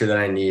infrastructure that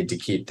I need to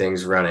keep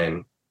things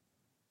running.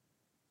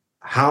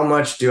 How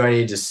much do I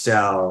need to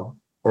sell,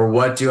 or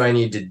what do I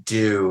need to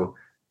do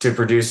to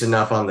produce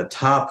enough on the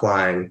top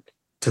line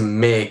to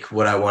make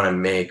what I want to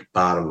make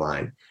bottom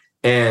line?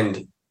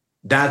 And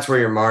that's where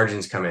your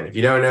margins come in. If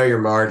you don't know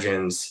your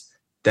margins,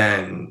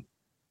 then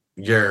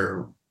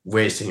you're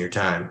wasting your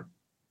time.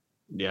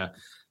 Yeah.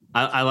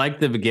 I like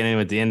the beginning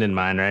with the end in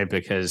mind, right?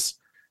 Because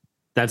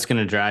that's going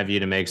to drive you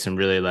to make some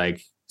really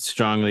like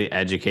strongly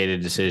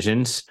educated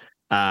decisions.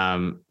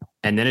 And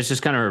then it's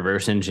just kind of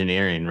reverse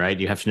engineering, right?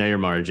 You have to know your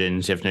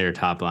margins, you have to know your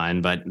top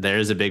line, but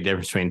there's a big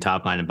difference between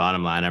top line and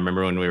bottom line. I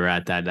remember when we were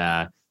at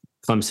that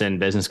Clemson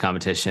business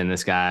competition,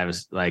 this guy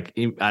was like,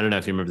 I don't know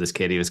if you remember this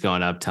kid, he was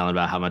going up telling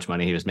about how much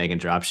money he was making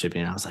drop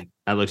shipping. I was like,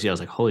 I looked at you, I was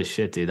like, holy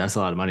shit, dude, that's a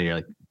lot of money. You're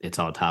like, it's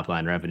all top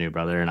line revenue,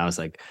 brother. And I was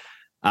like,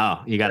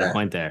 oh, you got a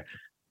point there.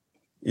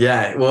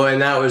 Yeah, well,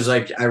 and that was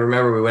like, I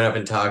remember we went up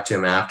and talked to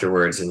him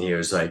afterwards, and he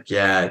was like,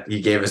 yeah,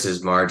 he gave us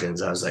his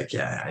margins. I was like,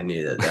 yeah, I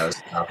knew that was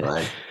the top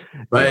line.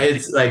 But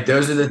it's like,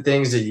 those are the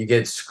things that you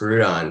get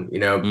screwed on.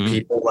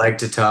 People like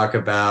to talk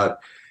about,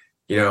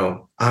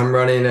 I'm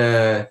running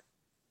a,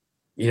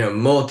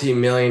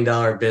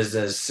 multi-million-dollar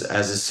business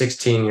as a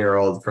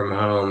 16-year-old from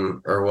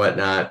home or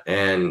whatnot.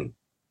 And,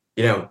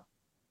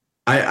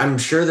 I'm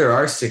sure there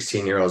are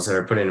 16-year-olds that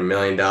are putting $1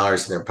 million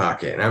in their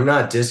pocket. And I'm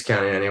not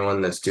discounting anyone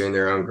that's doing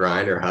their own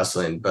grind or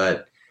hustling,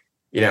 but,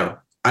 I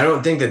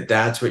don't think that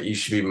that's what you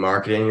should be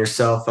marketing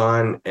yourself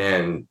on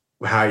and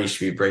how you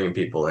should be bringing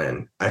people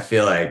in. I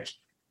feel like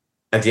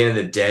at the end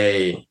of the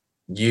day,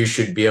 you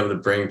should be able to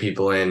bring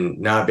people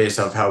in, not based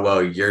off how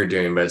well you're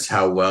doing, but it's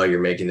how well you're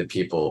making the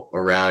people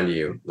around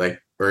you,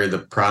 like, or the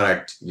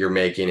product you're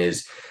making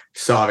is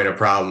solving a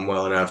problem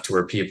well enough to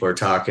where people are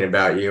talking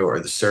about you,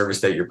 or the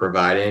service that you're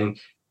providing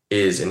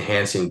is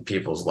enhancing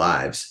people's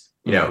lives.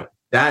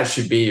 That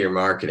should be your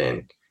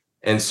marketing.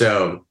 And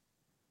so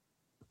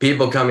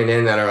people coming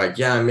in that are like,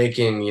 yeah, I'm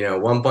making,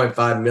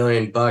 $1.5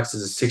 million as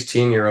a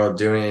 16-year-old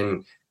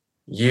doing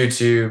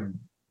YouTube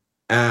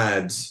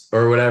ads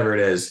or whatever it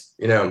is,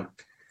 in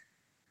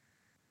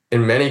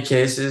many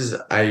cases,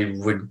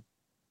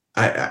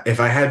 if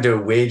I had to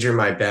wager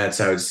my bets,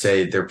 I would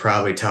say they're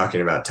probably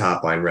talking about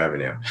top line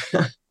revenue.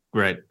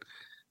 Right.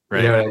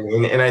 You know what I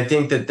mean? And I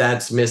think that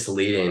that's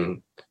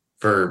misleading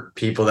for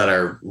people that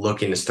are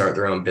looking to start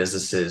their own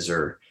businesses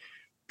or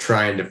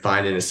trying to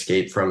find an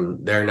escape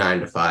from their 9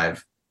 to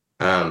 5.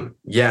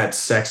 Yeah, it's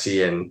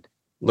sexy and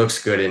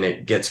looks good and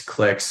it gets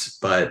clicks,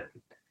 but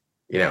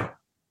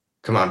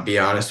come on, be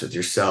honest with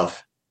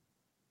yourself.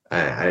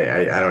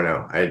 I don't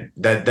know.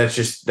 That's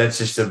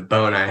just a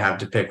bone I have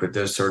to pick with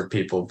those sort of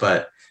people,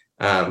 but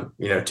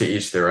to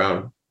each their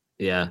own.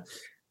 Yeah,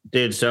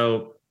 dude.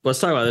 So let's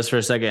talk about this for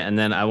a second, and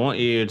then I want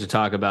you to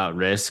talk about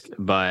risk.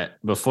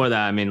 But before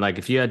that, I mean, like,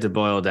 if you had to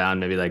boil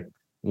down maybe like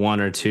 1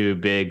 or 2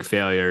 big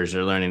failures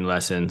or learning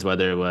lessons,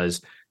 whether it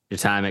was your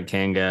time at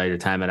Kanga, your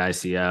time at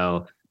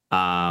ICO,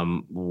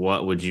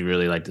 what would you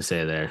really like to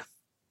say there?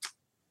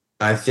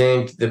 I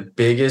think the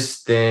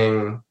biggest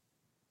thing,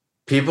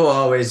 people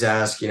always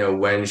ask,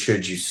 when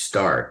should you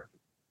start?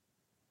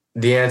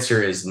 The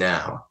answer is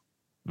now.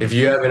 If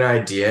you have an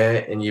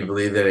idea and you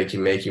believe that it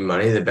can make you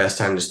money, the best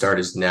time to start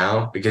is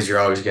now, because you're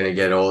always going to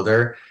get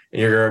older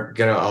and you're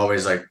going to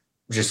always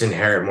just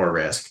inherit more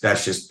risk.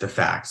 That's just the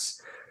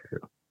facts.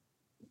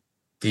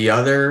 The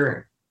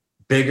other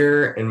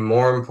bigger and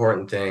more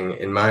important thing,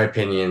 in my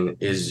opinion,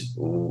 is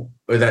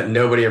that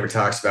nobody ever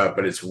talks about,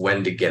 but it's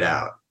when to get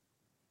out.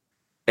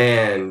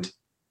 And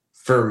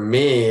for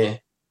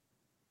me,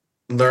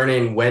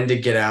 learning when to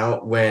get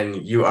out, when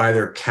you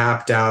either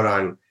capped out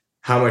on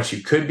how much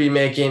you could be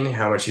making,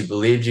 how much you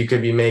believed you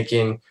could be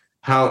making,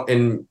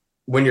 and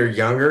when you're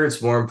younger,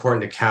 it's more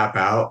important to cap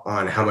out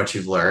on how much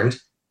you've learned,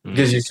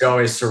 because you should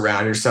always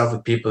surround yourself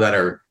with people that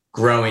are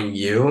growing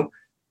you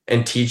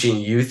and teaching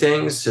you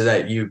things, so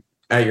that you,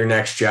 at your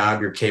next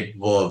job, you're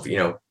capable of,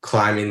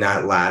 climbing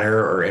that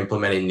ladder or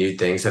implementing new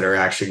things that are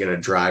actually going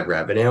to drive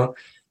revenue.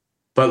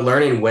 But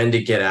learning when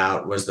to get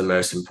out was the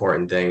most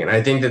important thing. And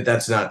I think that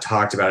that's not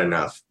talked about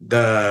enough.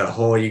 The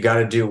whole you got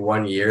to do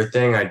 1 year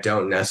thing, I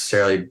don't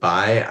necessarily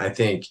buy. I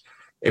think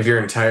if your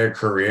entire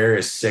career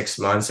is 6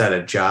 months at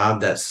a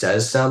job, that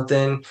says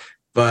something.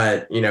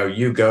 But,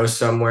 you go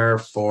somewhere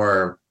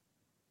for,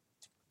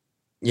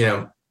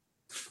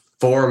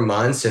 4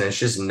 months and it's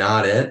just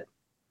not it,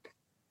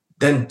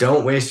 then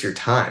don't waste your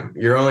time.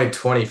 You're only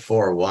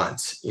 24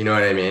 once. You know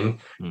what I mean?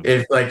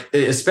 If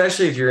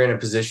especially if you're in a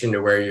position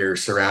to where you're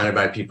surrounded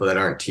by people that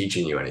aren't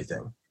teaching you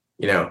anything,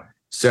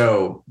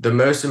 So the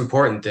most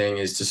important thing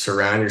is to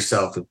surround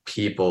yourself with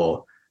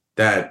people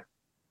that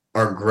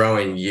are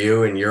growing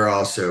you and you're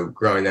also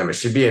growing them. It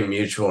should be a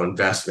mutual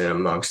investment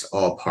amongst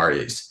all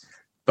parties.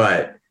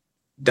 But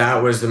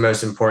that was the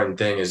most important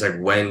thing, is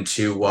when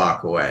to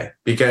walk away,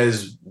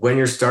 because when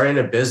you're starting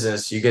a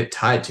business, you get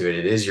tied to it.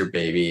 It is your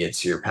baby.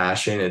 It's your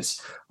passion.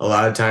 It's a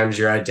lot of times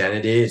your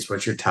identity. It's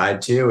what you're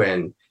tied to.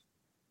 And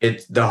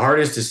the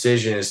hardest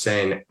decision is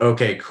saying,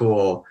 okay,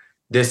 cool.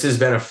 This has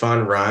been a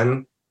fun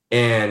run.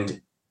 And,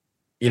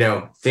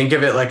 think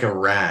of it like a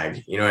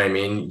rag. You know what I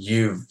mean?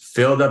 You've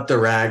filled up the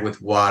rag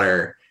with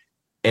water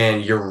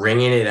and you're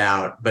wringing it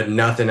out, but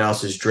nothing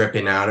else is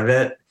dripping out of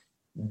it.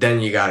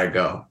 Then you got to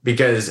go,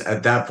 because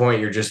at that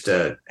point you're just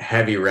a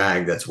heavy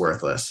rag that's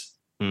worthless.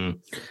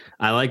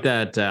 I like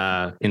that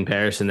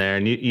comparison there.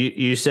 And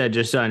you said,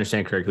 just so I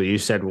understand correctly, you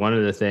said one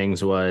of the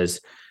things was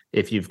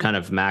if you've kind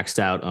of maxed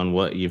out on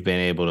what you've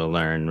been able to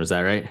learn. Was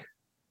that right?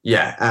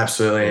 Yeah,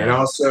 absolutely. Yeah. And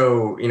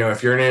also,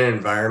 if you're in an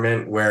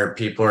environment where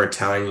people are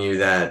telling you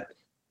that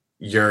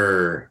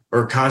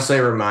or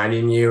constantly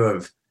reminding you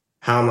of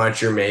how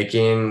much you're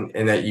making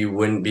and that you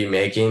wouldn't be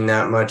making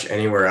that much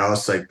anywhere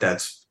else,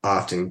 that's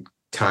often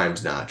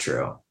times not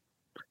true.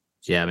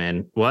 Yeah,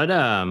 man. What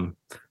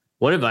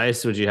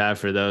advice would you have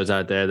for those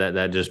out there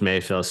that just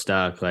may feel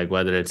stuck,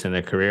 whether it's in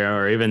their career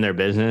or even their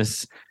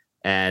business,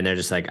 and they're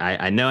just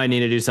I know I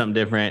need to do something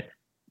different.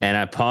 And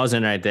I pause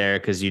in right there,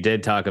 because you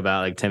did talk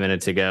about 10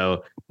 minutes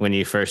ago, when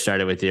you first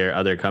started with your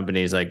other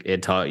companies,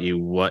 it taught you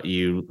what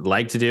you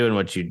like to do and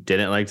what you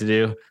didn't like to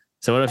do.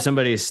 So what if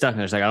somebody's stuck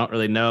and they're I don't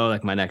really know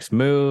my next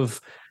move?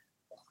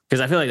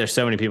 Because I feel like there's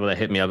so many people that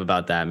hit me up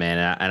about that, man.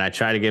 And I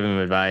try to give them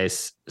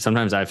advice.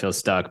 Sometimes I feel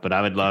stuck, but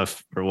I would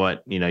love for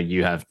what,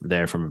 you have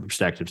there from a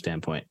perspective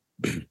standpoint.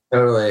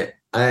 Totally.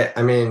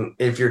 I mean,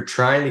 if you're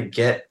trying to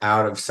get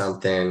out of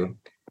something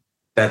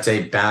that's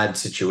a bad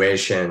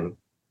situation,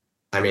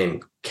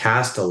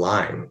 cast a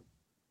line,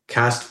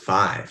 cast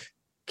 5,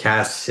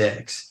 cast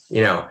 6,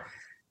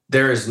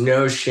 there is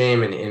no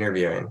shame in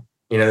interviewing.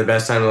 The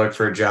best time to look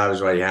for a job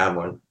is while you have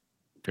one.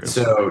 True.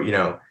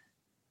 So,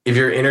 if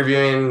you're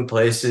interviewing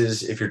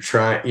places, if you're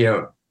trying,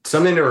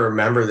 something to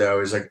remember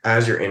though is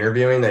as you're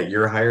interviewing, that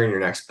you're hiring your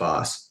next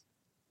boss.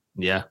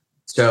 Yeah.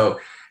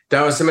 So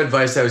that was some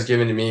advice that was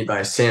given to me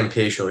by Sam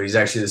Paschal. He's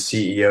actually the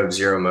CEO of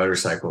Zero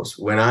Motorcycles.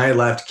 When I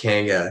left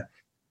Kanga,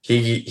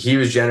 he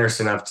was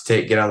generous enough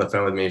to get on the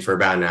phone with me for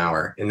about an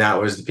hour. And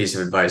that was the piece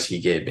of advice he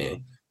gave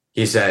me.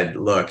 He said,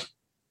 look,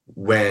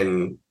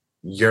 when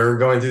you're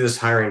going through this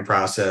hiring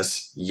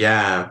process,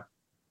 yeah,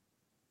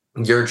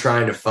 you're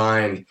trying to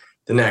find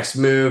the next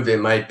move. It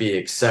might be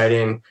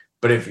exciting,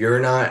 but if you're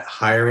not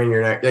hiring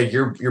your next,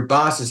 your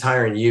boss is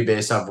hiring you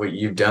based off what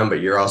you've done,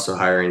 but you're also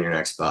hiring your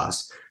next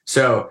boss.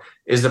 So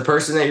is the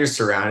person that you're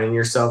surrounding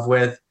yourself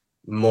with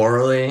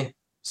morally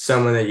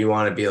someone that you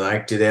want to be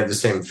like? Do they have the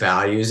same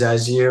values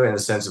as you, in the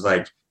sense of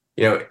are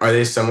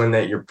they someone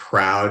that you're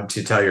proud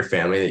to tell your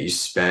family that you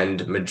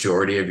spend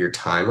majority of your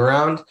time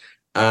around?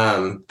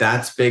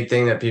 That's a big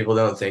thing that people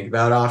don't think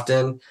about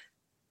often.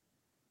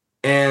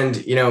 And,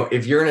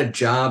 if you're in a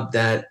job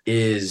that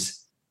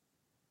is,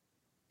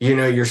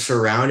 you're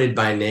surrounded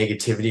by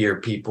negativity or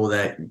people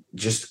that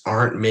just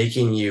aren't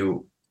making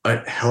you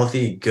a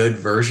healthy, good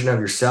version of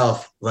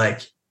yourself,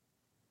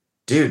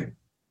 dude,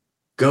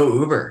 go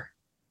Uber,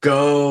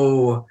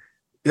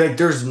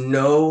 there's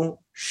no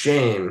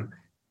shame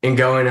in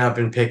going up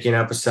and picking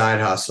up a side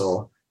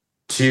hustle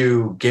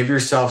to give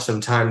yourself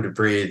some time to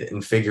breathe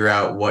and figure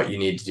out what you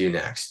need to do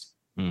next.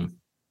 And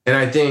And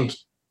I think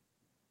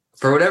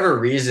for whatever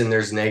reason,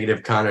 there's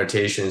negative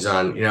connotations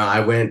on,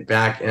 I went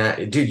back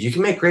and dude, you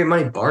can make great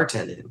money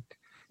bartending.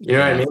 You know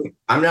what I mean?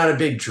 I'm not a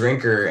big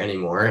drinker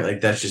anymore. Like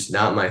that's just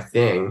not my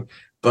thing.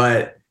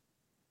 But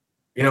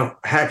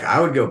heck, I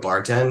would go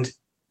bartend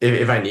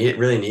if I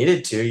really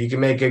needed to. You can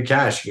make good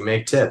cash. You can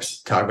make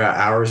tips. Talk about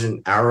hours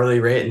and hourly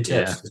rate and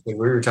tips. Like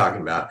we were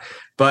talking about.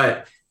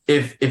 But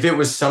if it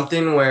was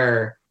something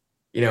where,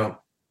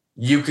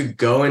 you could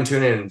go into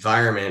an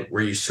environment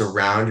where you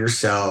surround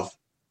yourself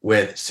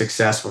with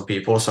successful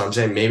people. So I'm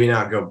saying maybe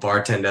not go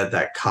bartend at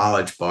that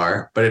college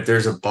bar, but if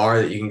there's a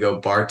bar that you can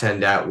go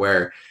bartend at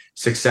where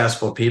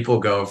successful people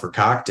go for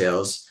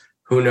cocktails,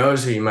 who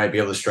knows who you might be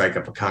able to strike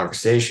up a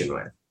conversation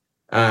with.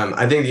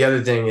 I think the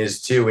other thing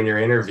is too, when you're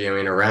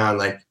interviewing around,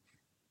 like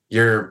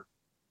you're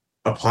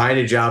applying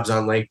to jobs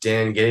on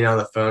LinkedIn, getting on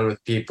the phone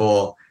with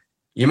people,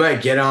 you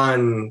might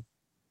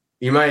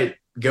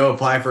go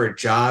apply for a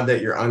job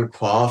that you're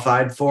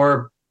unqualified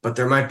for, but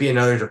there might be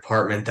another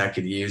department that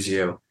could use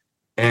you.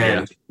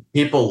 And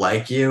people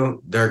like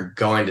you, they're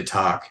going to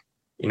talk.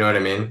 You know what I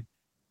mean?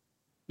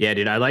 Yeah,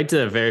 dude. I liked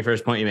the very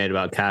first point you made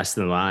about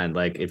casting the line.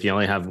 Like if you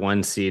only have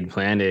one seed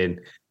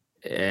planted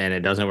and it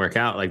doesn't work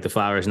out, like the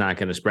flower is not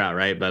going to sprout,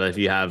 right? But if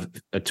you have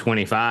a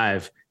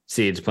 25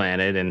 seeds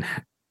planted and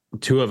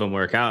 2 of them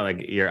work out,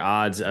 like your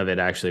odds of it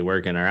actually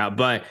working are out.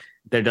 But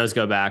there does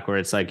go back where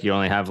it's like you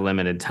only have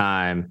limited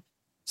time.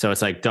 So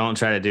it's like, don't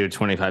try to do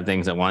 25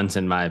 things at once,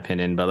 in my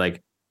opinion, but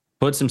like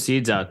put some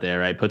seeds out there,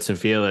 right? Put some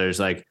feelers.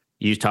 Like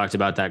you talked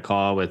about that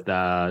call with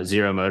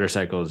Zero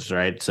Motorcycles,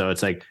 right? So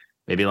it's like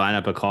maybe line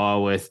up a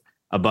call with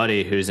a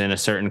buddy who's in a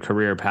certain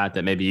career path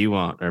that maybe you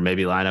want, or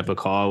maybe line up a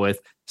call with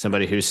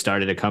somebody who's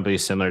started a company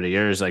similar to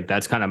yours. Like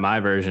that's kind of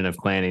my version of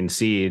planting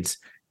seeds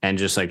and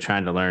just like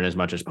trying to learn as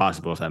much as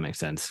possible, if that makes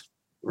sense.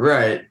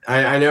 Right.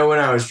 I know when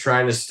I was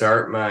trying to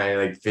start my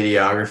like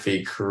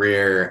videography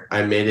career,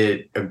 I made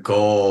it a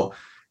goal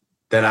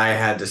that I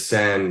had to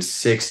send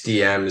 6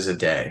 DMs a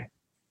day.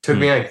 Took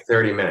me like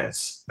 30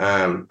 minutes.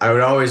 I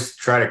would always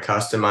try to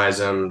customize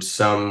them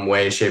some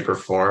way, shape, or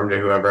form to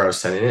whoever I was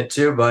sending it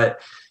to.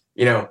 But,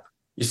 you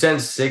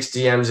send 6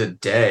 DMs a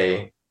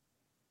day,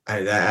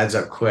 that adds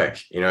up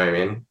quick. You know what I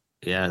mean?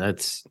 Yeah,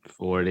 that's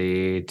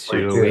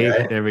 42 a week.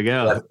 Right? There we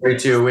go. That's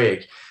 42 a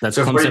week. That's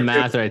so Clemson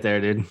math right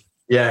there, dude.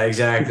 Yeah,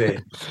 exactly.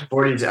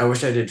 40. I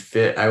wish I did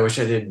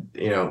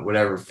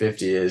whatever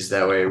 50 is.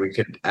 That way we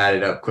could add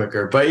it up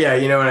quicker. But yeah,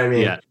 you know what I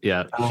mean?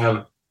 Yeah.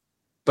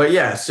 But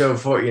yeah, so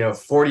for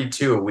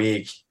 42 a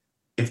week,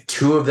 if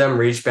 2 of them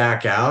reach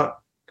back out,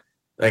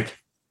 like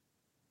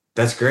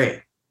that's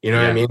great. You know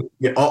what I mean?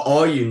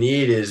 All you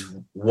need is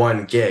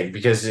 1 gig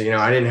because I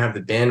didn't have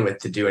the bandwidth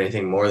to do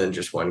anything more than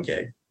just 1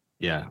 gig.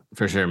 Yeah,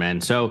 for sure,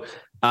 man. So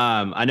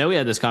I know we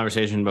had this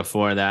conversation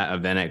before that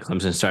event at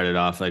Clemson started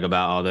off, like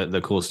about all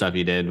the cool stuff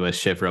you did with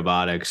Shift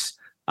Robotics.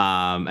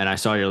 And I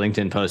saw your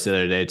LinkedIn post the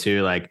other day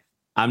too. Like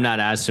I'm not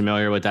as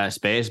familiar with that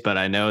space, but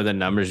I know the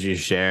numbers you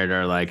shared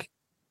are like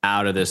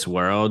out of this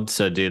world.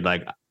 So dude,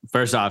 like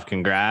first off,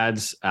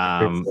 congrats.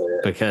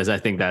 Because I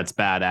think that's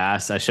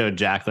badass. I showed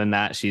Jacqueline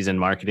that. She's in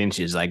marketing.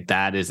 She's like,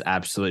 that is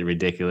absolutely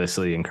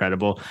ridiculously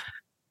incredible.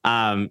 So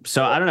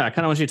I don't know. I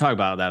kind of want you to talk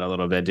about that a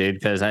little bit, dude,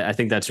 because I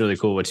think that's really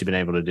cool what you've been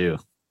able to do.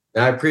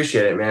 I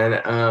appreciate it,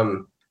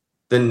 man.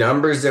 The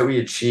numbers that we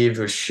achieved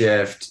with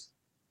Shift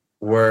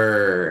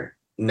were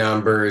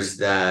numbers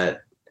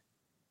that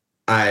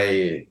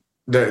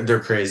they're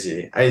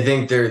crazy. I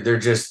think they're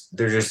just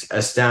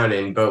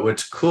astounding. But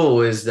what's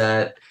cool is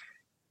that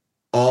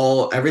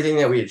everything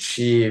that we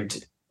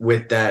achieved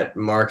with that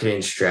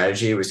marketing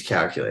strategy was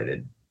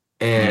calculated,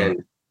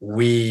 and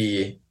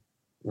we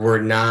were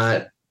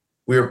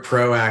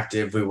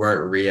proactive. We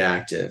weren't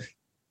reactive.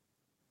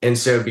 And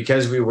so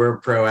because we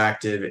were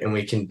proactive and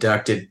we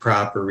conducted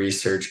proper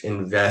research,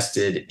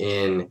 invested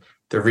in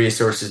the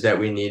resources that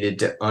we needed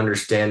to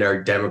understand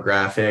our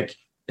demographic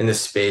and the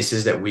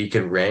spaces that we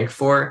could rank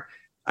for,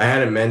 I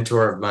had a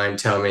mentor of mine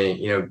tell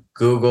me,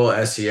 Google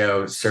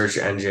SEO, search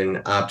engine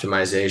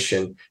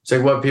optimization. It's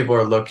like what people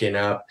are looking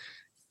up.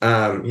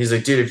 He's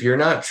like, dude, if you're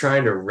not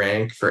trying to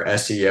rank for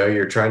SEO,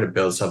 you're trying to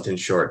build something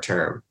short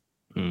term.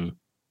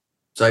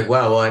 It's like,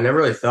 wow, well, I never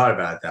really thought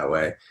about it that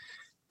way.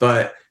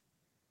 But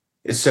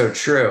it's so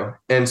true.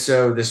 And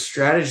so the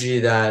strategy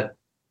that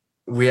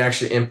we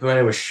actually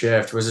implemented with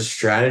Shift was a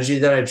strategy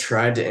that I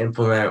tried to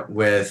implement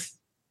with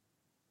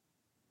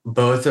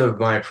both of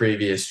my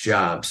previous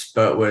jobs,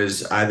 but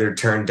was either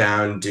turned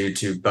down due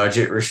to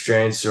budget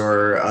restraints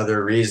or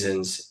other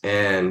reasons.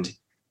 And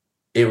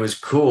it was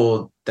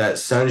cool that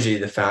Sanji,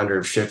 the founder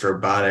of Shift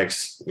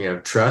Robotics,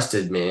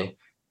 trusted me.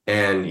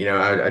 And,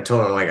 I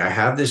told him, like, I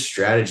have this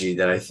strategy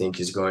that I think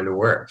is going to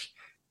work.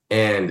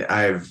 And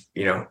I've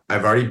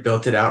already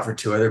built it out for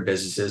 2 other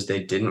businesses.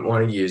 They didn't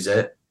want to use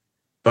it,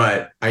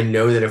 but I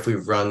know that if we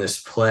run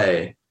this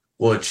play,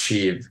 we'll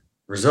achieve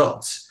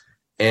results.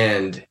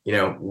 And,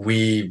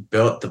 we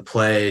built the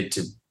play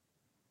to,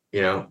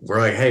 we're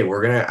like, hey,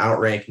 we're going to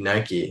outrank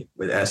Nike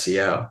with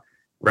SEO.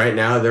 Right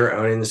now, they're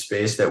owning the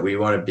space that we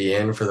want to be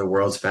in for the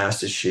world's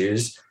fastest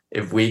shoes.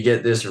 if we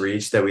get this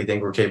reach that we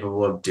think we're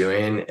capable of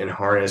doing and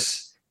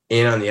harness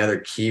in on the other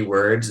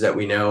keywords that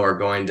we know are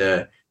going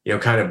to,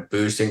 kind of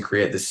boost and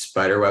create this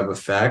spiderweb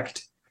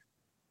effect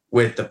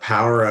with the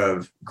power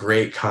of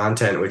great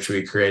content, which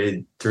we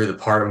created through the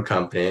Partum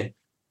company,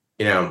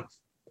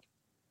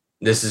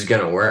 this is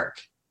going to work.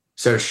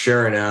 So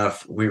sure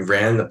enough, we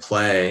ran the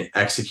play,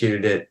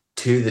 executed it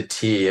to the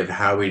T of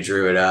how we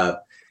drew it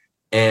up.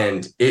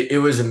 And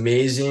it was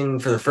amazing.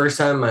 For the first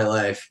time in my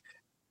life,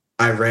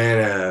 I ran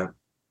a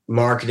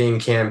marketing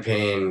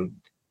campaign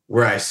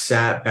where I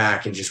sat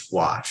back and just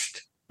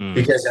watched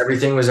because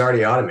everything was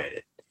already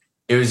automated.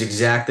 It was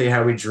exactly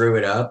how we drew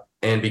it up.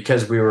 And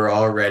because we were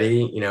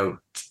already,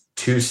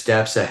 2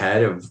 steps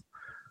ahead of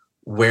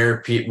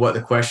what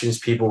the questions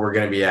people were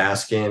going to be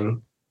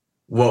asking,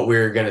 what we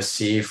were going to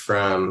see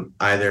from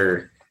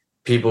either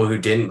people who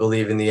didn't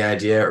believe in the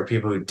idea or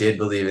people who did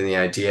believe in the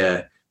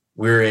idea,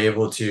 we were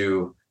able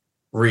to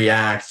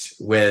react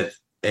with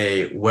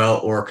a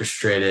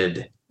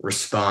well-orchestrated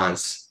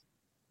response.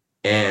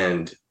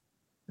 And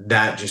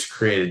that just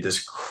created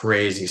this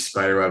crazy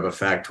spiderweb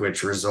effect,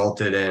 which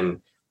resulted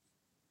in,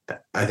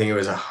 I think it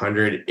was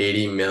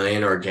 180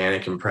 million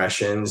organic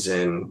impressions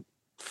in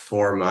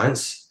 4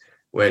 months,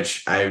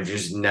 which I've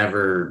just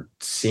never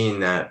seen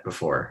that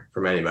before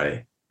from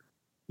anybody.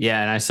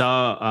 Yeah. And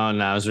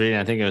I was reading,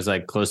 I think it was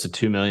like close to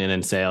 2 million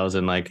in sales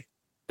in like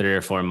 3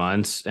 or 4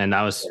 months. And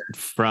that was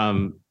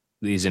from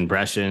these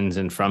impressions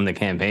and from the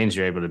campaigns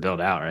you're able to build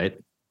out, right?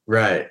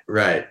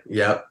 Right.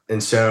 Yep.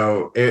 And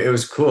so it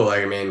was cool.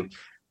 Like, I mean,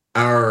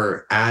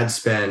 our ad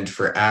spend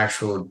for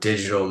actual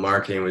digital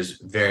marketing was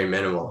very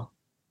minimal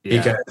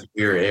because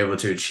we were able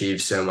to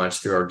achieve so much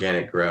through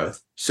organic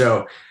growth.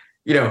 So,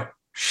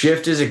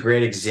 Shift is a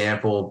great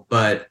example,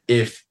 but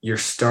if you're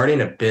starting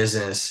a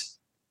business,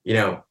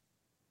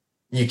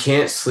 you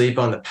can't sleep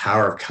on the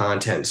power of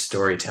content and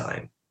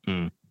storytelling.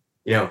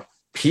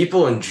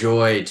 People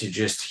enjoy to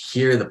just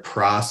hear the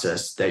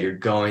process that you're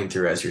going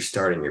through as you're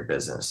starting your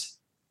business.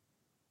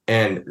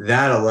 And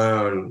that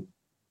alone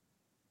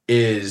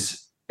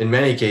is, in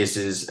many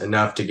cases,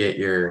 enough to get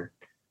your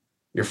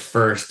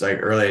first like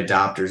early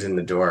adopters in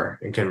the door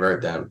and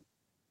convert them.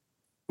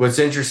 What's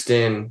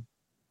interesting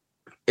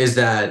is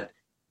that,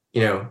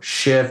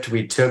 Shift,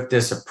 we took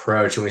this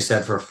approach and we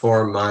said for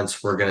 4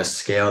 months, we're going to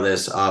scale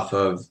this off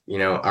of,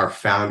 our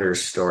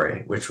founder's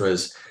story, which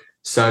was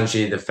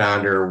Sanji, the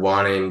founder,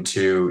 wanting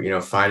to,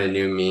 find a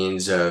new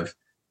means of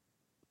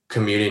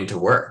commuting to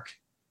work.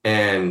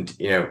 And,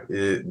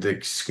 the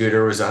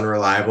scooter was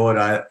unreliable.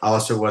 And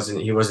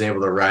he wasn't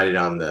able to ride it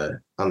on the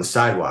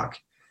sidewalk.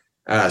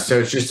 So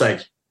it's just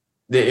like,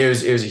 it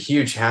was a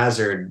huge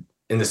hazard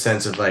in the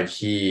sense of like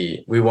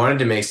we wanted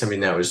to make something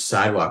that was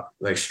sidewalk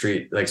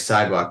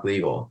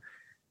legal.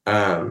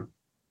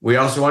 We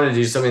also wanted to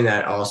do something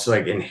that also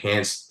like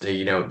enhanced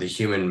the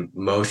human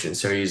motion.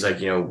 So he's like,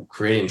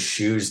 creating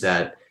shoes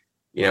that,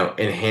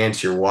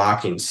 enhance your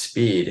walking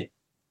speed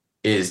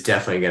is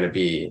definitely going to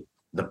be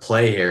the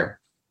play here.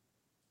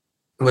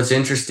 What's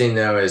interesting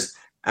though is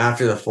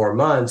after the 4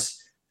 months,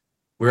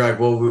 we're like,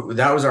 well,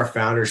 that was our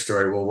founder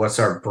story. Well, what's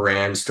our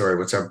brand story?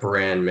 What's our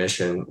brand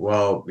mission?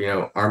 Well,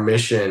 our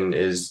mission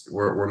is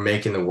we're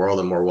making the world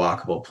a more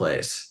walkable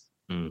place.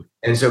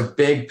 And so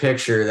big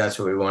picture, that's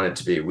what we want it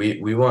to be.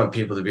 We want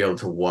people to be able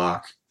to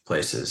walk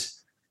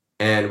places,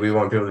 and we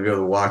want people to be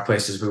able to walk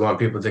places. We want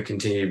people to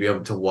continue to be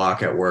able to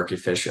walk at work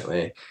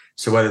efficiently.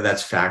 So whether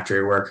that's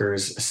factory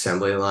workers,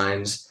 assembly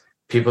lines,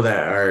 people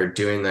that are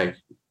doing like,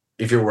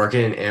 if you're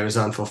working in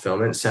Amazon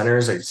fulfillment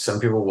centers, like some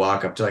people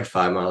walk up to like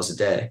 5 miles a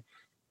day.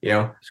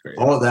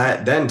 All of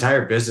that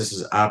entire business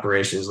is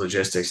operations,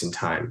 logistics, and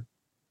time.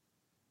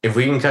 If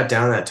we can cut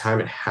down that time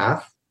in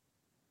half,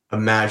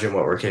 imagine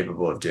what we're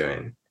capable of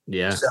doing.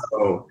 Yeah.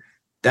 So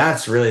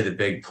that's really the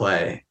big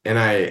play. And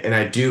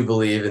I do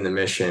believe in the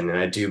mission, and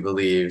I do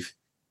believe,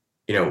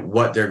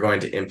 what they're going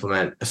to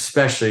implement,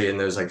 especially in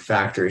those like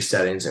factory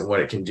settings and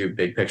what it can do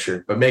big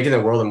picture. But making the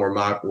world a more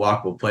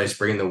walkable place,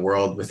 bringing the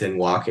world within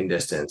walking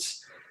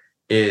distance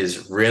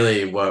is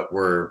really what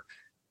we're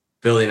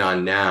building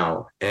on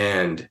now.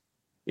 And,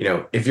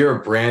 if you're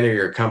a brand or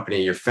you're a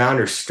company, your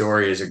founder's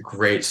story is a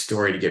great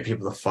story to get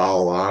people to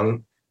follow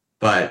along,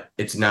 but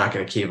it's not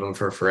going to keep them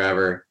for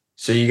forever.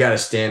 So you got to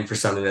stand for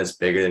something that's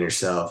bigger than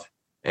yourself.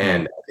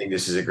 And I think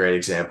this is a great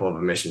example of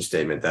a mission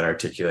statement that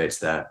articulates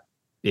that.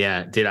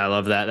 Yeah, dude, I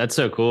love that. That's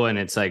so cool. And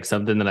it's like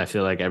something that I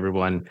feel like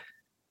everyone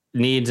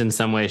needs in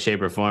some way,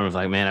 shape, or form of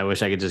like, man, I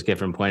wish I could just get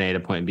from point A to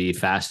point B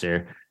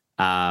faster.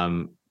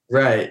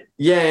 Right.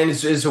 Yeah. And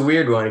it's a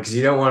weird one because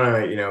you don't want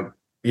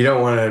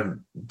to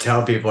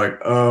tell people like,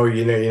 oh,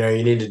 you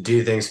need to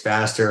do things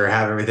faster or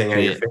have everything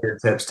at your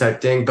fingertips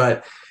type thing.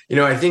 But,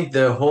 I think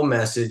the whole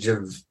message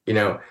of,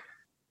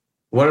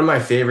 one of my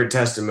favorite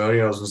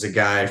testimonials was a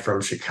guy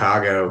from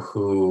Chicago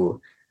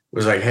who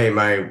was like, hey,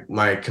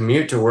 my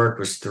commute to work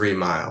was 3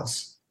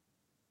 miles.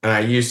 And I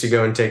used to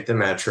go and take the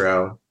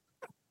metro.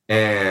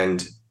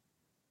 And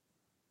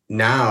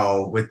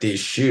now with these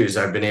shoes,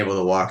 I've been able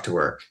to walk to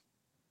work.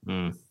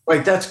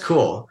 Like, that's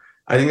cool.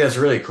 I think that's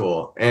really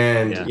cool.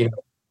 And,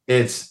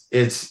 it's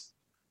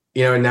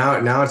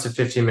now it's a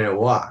 15-minute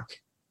walk.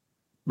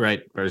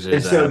 Right. Versus,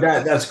 And so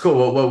that's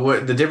cool.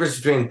 What the difference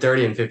between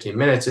 30 and 15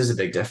 minutes is a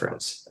big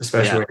difference,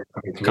 especially when you're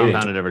talking commuting.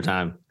 Compounded over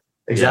time.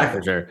 Exactly. Yeah,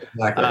 for sure.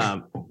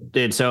 Exactly.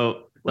 Dude,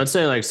 so let's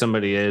say like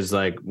somebody is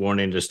like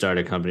wanting to start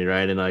a company,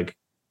 right? And like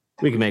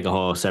we can make a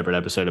whole separate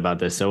episode about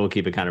this, so we'll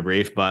keep it kind of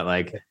brief. But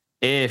like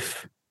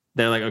if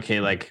they're like, okay,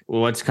 like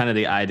what's kind of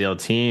the ideal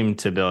team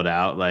to build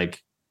out?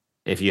 Like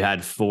if you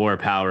had 4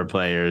 power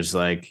players,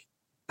 like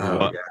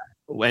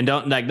and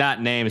don't like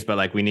not names, but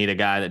like we need a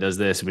guy that does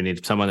this, we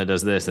need someone that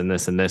does this and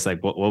this and this.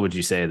 Like what would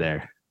you say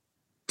there?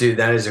 Dude,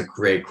 that is a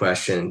great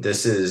question.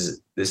 This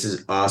is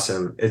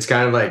awesome. It's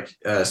kind of like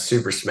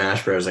Super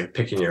Smash Bros, like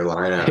picking your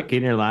lineup.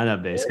 Picking your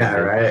lineup, basically. Yeah,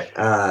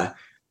 right.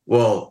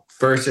 Well,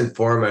 first and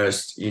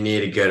foremost, you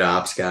need a good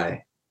ops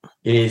guy.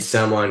 You need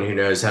someone who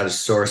knows how to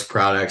source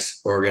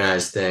products,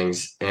 organize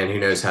things, and who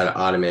knows how to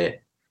automate.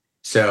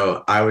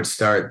 So I would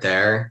start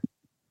there.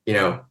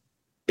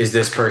 Is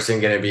this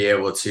person going to be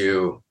able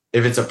to,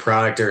 if it's a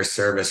product or a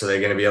service, are they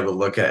going to be able to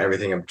look at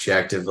everything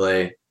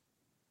objectively?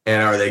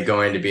 And are they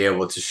going to be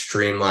able to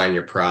streamline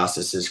your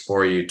processes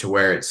for you to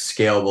where it's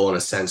scalable in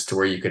a sense to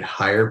where you could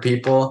hire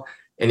people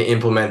and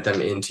implement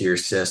them into your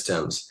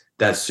systems?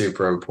 That's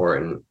super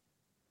important.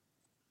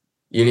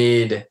 You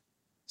need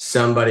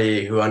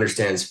somebody who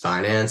understands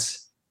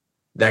finance.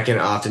 That can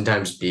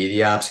oftentimes be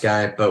the ops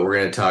guy, but we're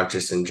going to talk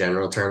just in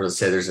general terms. Let's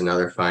say there's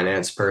another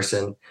finance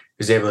person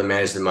who's able to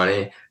manage the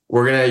money.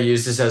 We're going to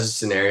use this as a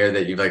scenario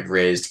that you've like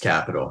raised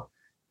capital.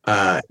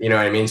 You know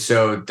what I mean?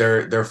 So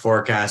they're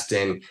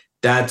forecasting.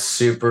 That's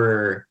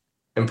super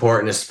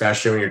important,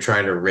 especially when you're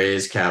trying to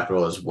raise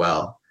capital as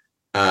well.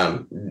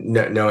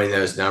 Knowing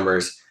those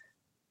numbers.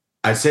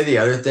 I'd say the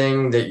other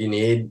thing that you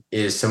need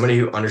is somebody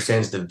who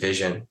understands the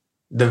vision,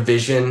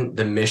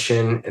 the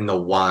mission, and the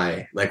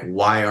why. Like,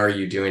 why are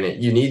you doing it?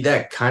 You need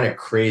that kind of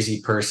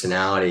crazy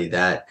personality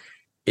that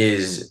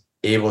is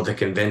able to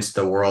convince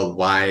the world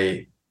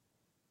why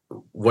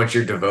what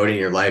you're devoting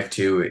your life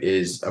to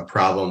is a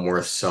problem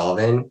worth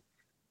solving.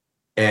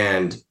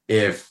 And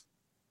if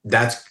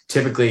that's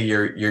typically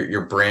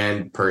your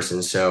brand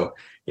person, so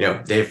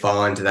they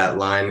fall into that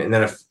line. And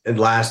then and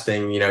last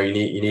thing, you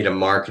need a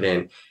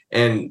marketing.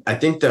 And I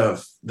think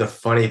the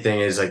funny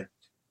thing is like,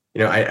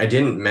 I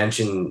didn't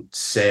mention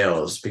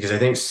sales because I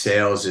think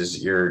sales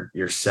is your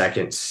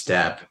second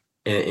step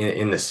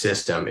in the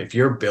system. If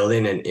you're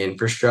building an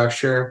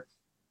infrastructure,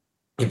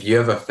 if you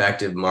have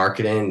effective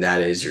marketing,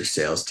 that is your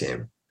sales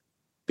team.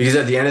 Because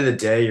at the end of the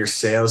day, your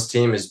sales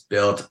team is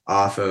built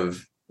off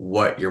of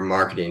what your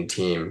marketing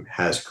team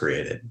has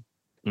created.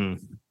 You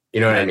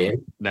know what I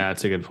mean?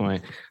 That's a good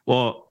point.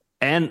 Well,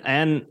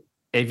 and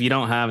if you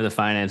don't have the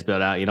finance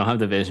built out, you don't have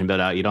the vision built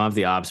out, you don't have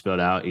the ops built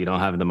out, you don't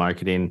have the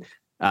marketing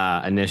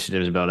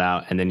initiatives built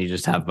out, and then you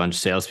just have a bunch of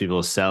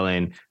salespeople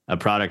selling a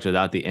product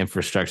without the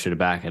infrastructure to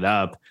back it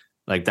up,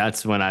 like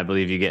that's when I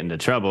believe you get into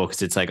trouble,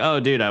 because it's like, oh,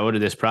 dude, I ordered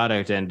this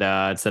product and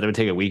it said it would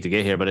take a week to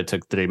get here, but it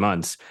took 3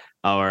 months.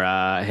 Or,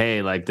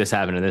 hey, like this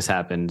happened and this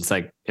happened. It's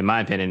like, in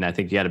my opinion, I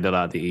think you got to build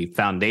out the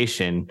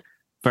foundation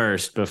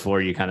first before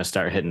you kind of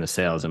start hitting the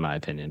sales, in my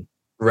opinion.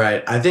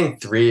 Right. I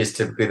think 3 is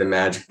typically the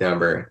magic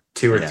number.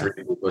 2 or 3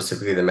 was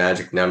typically the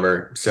magic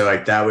number. So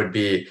like that would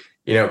be,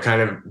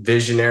 kind of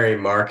visionary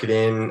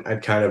marketing.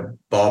 I'd kind of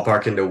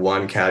ballpark into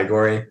one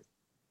category.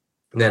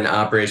 And then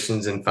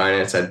operations and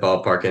finance, I'd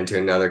ballpark into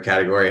another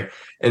category.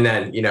 And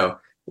then,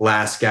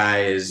 last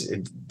guy is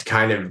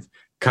kind of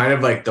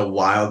like the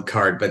wild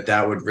card, but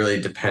that would really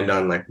depend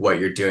on like what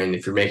you're doing.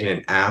 If you're making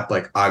an app,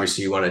 like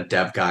obviously you want a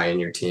dev guy in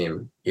your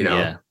team,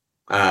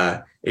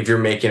 if you're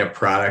making a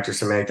product or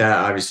something like that,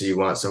 obviously you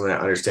want someone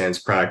that understands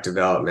product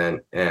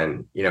development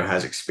and,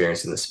 has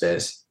experience in the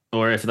space.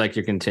 Or if like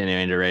you're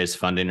continuing to raise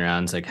funding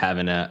rounds, like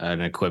having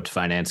an equipped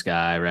finance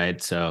guy, right?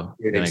 So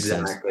dude,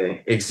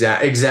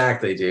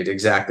 exactly, dude.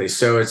 Exactly.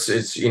 So it's,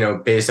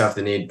 based off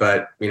the need,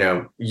 but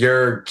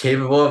you're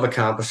capable of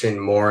accomplishing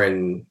more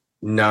in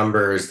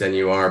numbers than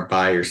you are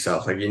by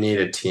yourself. Like you need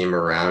a team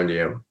around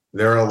you.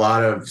 There are a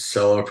lot of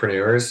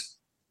solopreneurs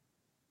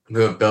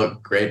who have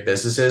built great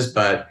businesses,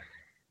 but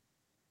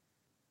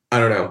I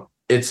don't know.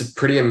 It's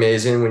pretty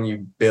amazing when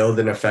you build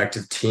an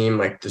effective team,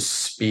 like the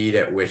speed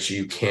at which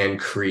you can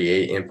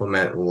create,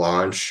 implement,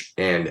 launch,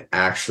 and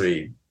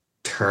actually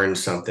turn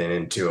something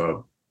into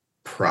a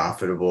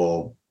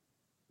profitable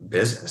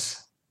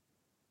business.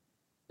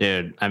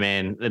 Dude, I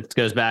mean, it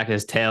goes back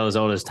as tale as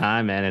old as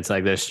time, man. It's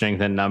like there's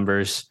strength in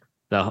numbers.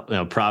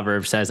 The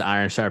proverb says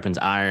iron sharpens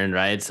iron,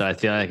 right? So I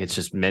feel like it's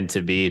just meant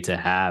to be to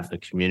have the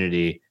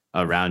community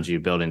around you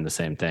building the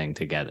same thing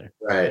together.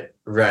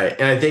 Right.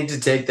 And I think to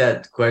take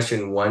that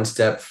question one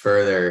step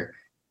further,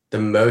 the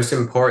most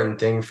important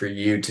thing for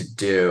you to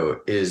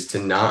do is to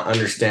not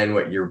understand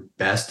what you're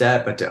best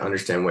at, but to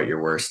understand what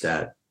you're worst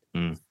at.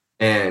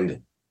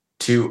 And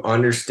to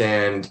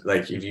understand,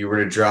 like if you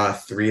were to draw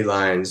 3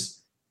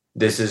 lines,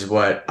 this is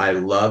what I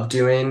love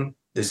doing,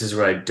 this is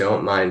what I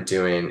don't mind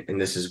doing,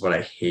 and this is what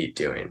I hate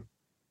doing.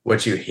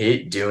 what you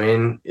hate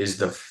doing is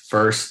the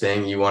first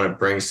thing you want to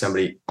bring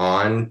somebody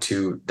on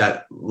to,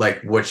 that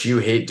like what you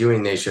hate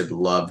doing, they should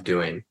love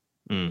doing.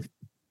 Mm.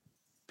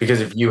 Because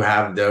if you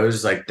have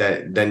those like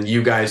that, then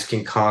you guys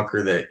can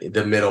conquer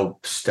the middle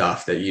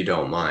stuff that you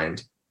don't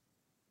mind.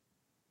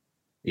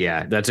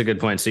 Yeah, that's a good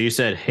point. So you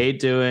said hate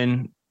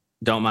doing,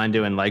 don't mind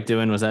doing, like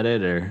doing. Was that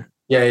it? Or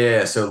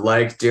Yeah. So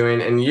like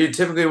doing, and you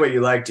typically what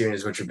you like doing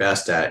is what you're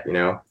best at, you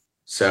know?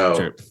 So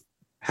sure.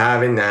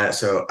 having that,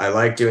 so I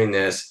like doing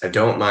this, I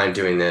don't mind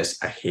doing this,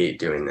 I hate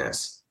doing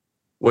this.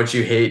 What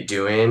you hate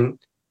doing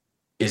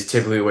is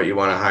typically what you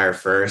want to hire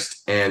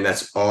first. And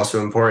that's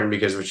also important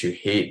because what you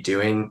hate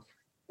doing,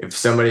 if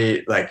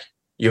somebody like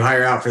you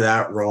hire out for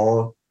that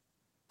role,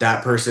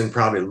 that person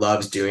probably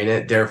loves doing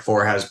it,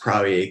 therefore has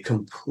probably a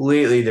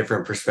completely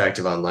different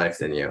perspective on life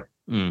than you.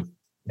 Mm.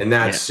 And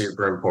that's Yeah.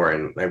 super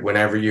important. Like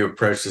whenever you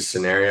approach this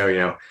scenario, you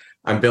know,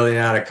 I'm building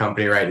out a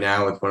company right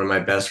now with one of my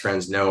best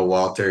friends, Noah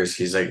Walters.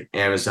 He's like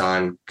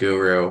Amazon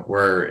guru.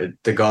 We're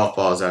the golf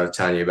balls I was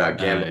telling you about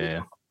gambling.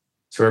 Yeah.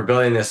 So we're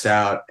building this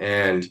out,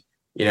 and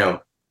you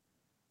know,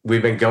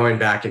 we've been going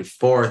back and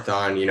forth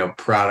on, you know,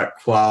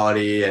 product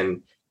quality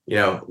and, you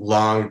know,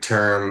 long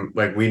term.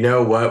 Like we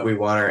know what we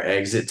want our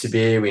exit to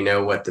be. We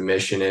know what the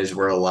mission is.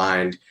 We're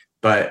aligned.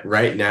 But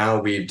right now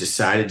we've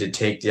decided to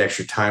take the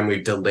extra time.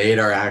 We've delayed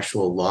our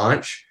actual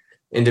launch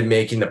into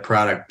making the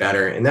product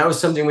better. And that was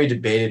something we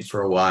debated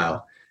for a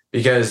while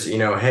because, you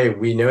know, hey,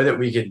 we know that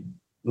we could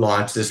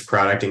launch this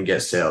product and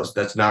get sales.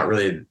 That's not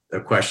really a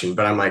question.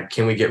 But I'm like,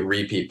 can we get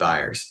repeat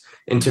buyers?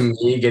 And to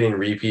me, getting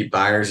repeat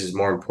buyers is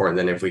more important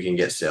than if we can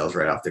get sales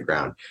right off the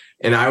ground.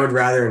 And I would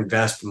rather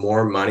invest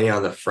more money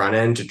on the front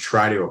end to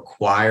try to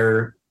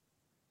acquire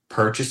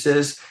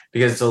purchases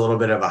because it's a little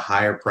bit of a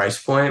higher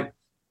price point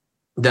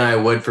than I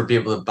would for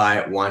people to buy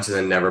it once and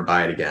then never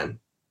buy it again.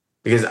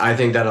 Because I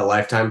think that a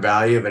lifetime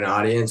value of an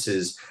audience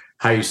is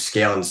how you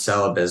scale and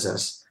sell a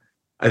business.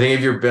 I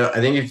think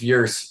if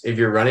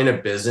you're running a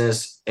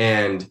business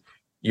and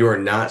you are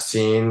not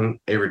seeing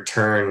a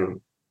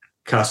return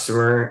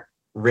customer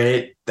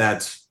rate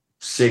that's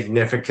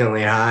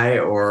significantly high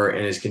or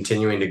and is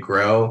continuing to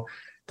grow,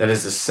 that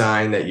is a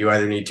sign that you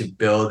either need to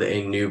build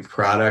a new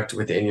product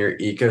within your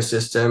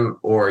ecosystem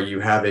or you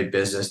have a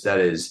business that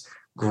is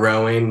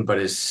growing but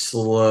is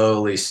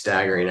slowly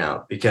staggering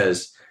out.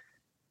 Because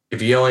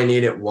if you only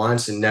need it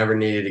once and never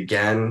need it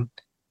again,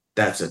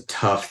 that's a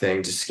tough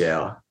thing to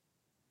scale.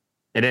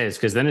 It is,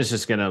 because then it's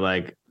just gonna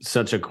like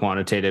such a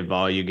quantitative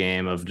volume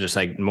game of just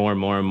like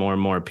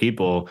more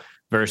people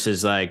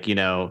versus like, you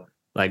know,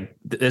 like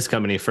this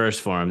company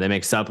First Form, they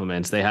make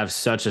supplements. They have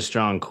such a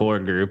strong core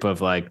group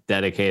of like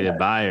dedicated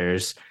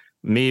buyers.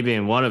 Me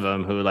being one of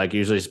them who like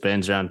usually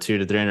spends around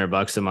 $200 to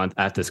 $300 a month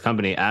at this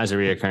company as a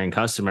reoccurring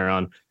customer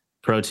on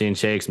protein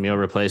shakes, meal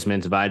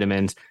replacements,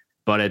 vitamins.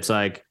 But it's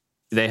like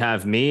they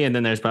have me, and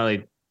then there's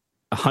probably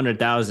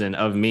 100,000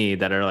 of me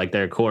that are like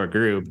their core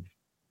group.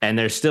 And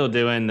they're still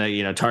doing the,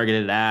 you know,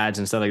 targeted ads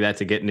and stuff like that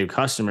to get new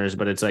customers.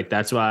 But it's like,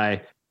 that's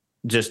why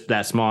just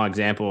that small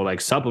example,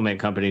 like supplement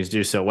companies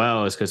do so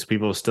well is because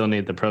people still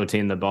need the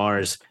protein, the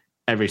bars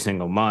every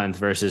single month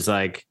versus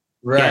like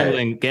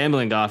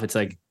gambling golf. It's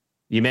like,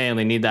 you may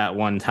only need that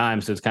one time.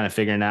 So it's kind of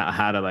figuring out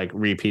how to like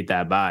repeat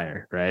that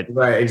buyer. Right.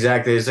 Right,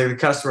 exactly. It's like the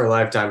customer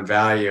lifetime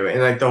value. And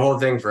like the whole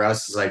thing for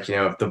us is like, you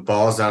know, if the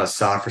ball's not a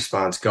soft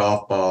response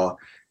golf ball,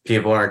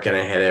 people aren't going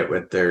to hit it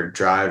with their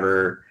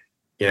driver.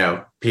 You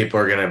know, people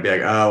are going to be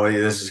like, oh, well,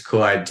 this is a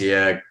cool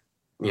idea.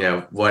 You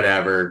know,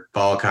 whatever.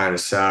 Ball kind of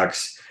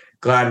sucks.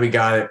 Glad we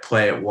got it,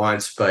 play it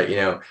once. But, you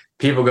know,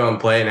 people go and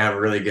play and have a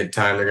really good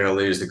time. They're going to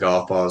lose the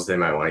golf balls. They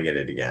might want to get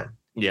it again.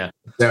 Yeah.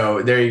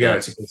 So there you go. Yeah.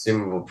 It's a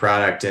consumable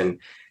product. And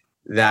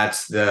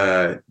that's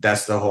the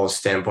whole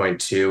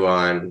standpoint too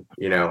on,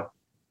 you know,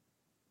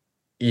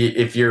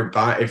 if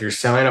you're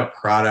selling a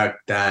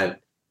product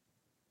that,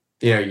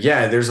 you know,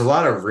 yeah, there's a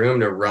lot of room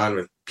to run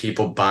with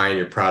people buying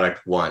your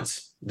product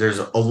once. There's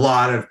a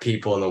lot of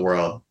people in the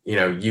world, you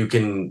know, you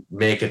can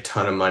make a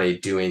ton of money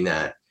doing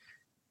that.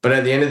 But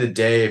at the end of the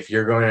day, if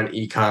you're going on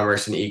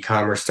e-commerce and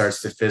e-commerce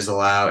starts to fizzle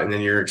out and then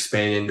you're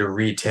expanding into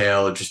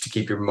retail just to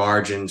keep your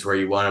margins where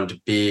you want them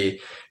to be,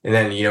 and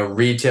then, you know,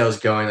 retail's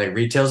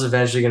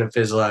eventually going to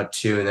fizzle out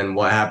too. And then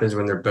what happens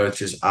when they're both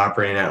just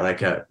operating at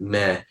like a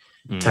meh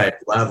type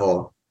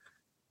level?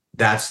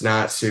 That's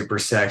not super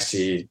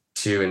sexy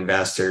to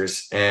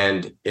investors.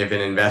 And if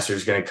an investor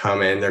is going to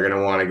come in, they're going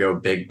to want to go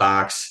big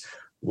box,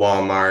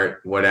 Walmart,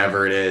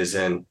 whatever it is.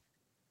 And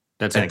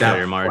that's going to kill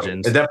your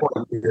margins. At that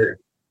point,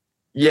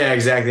 yeah,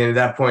 exactly. And at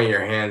that point,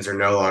 your hands are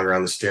no longer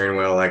on the steering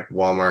wheel like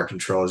Walmart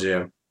controls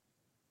you.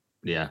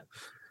 Yeah.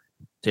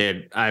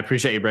 Dude, I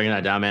appreciate you bringing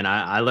that down, man.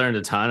 I learned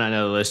a ton. I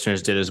know the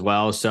listeners did as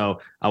well. So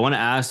I want to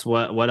ask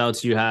what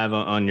else you have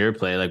on your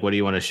plate? Like, what do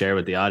you want to share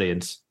with the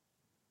audience?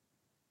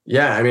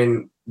 Yeah, I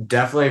mean,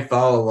 definitely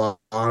follow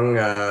along.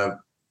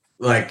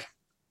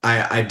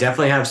 I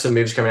definitely have some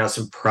moves coming out,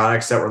 some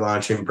products that we're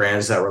launching,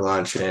 brands that we're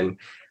launching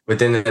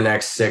within the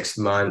next 6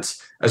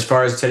 months. As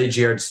far as Teddy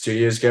Giard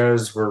Studios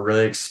goes, we're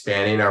really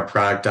expanding our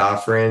product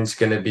offerings,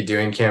 going to be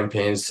doing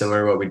campaigns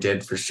similar to what we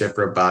did for Shift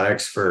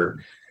Robotics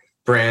for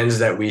brands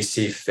that we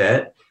see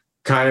fit.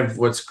 Kind of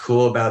what's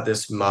cool about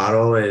this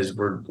model is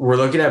we're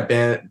looking at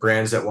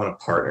brands that want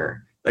to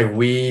partner. Like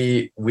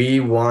we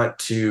want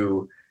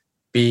to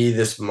be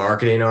this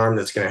marketing arm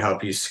that's going to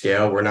help you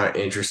scale. We're not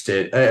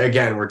interested.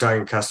 Again, we're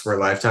talking customer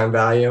lifetime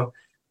value.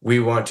 We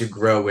want to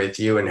grow with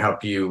you and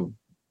help you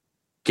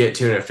get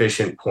to an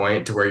efficient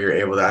point to where you're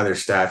able to either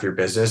staff your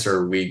business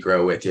or we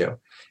grow with you.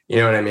 You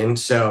know what I mean?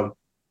 So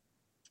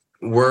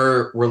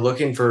we're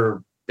looking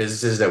for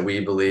businesses that we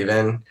believe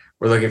in.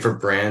 We're looking for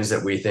brands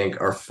that we think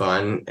are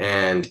fun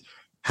and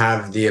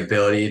have the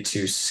ability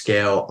to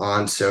scale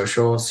on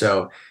social.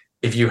 So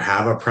if you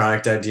have a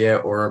product idea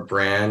or a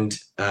brand,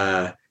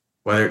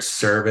 whether it's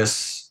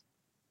service,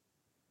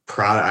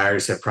 product, I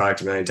already said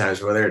product a million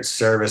times, whether it's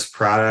service,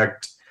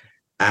 product,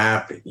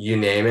 app, you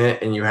name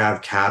it, and you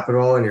have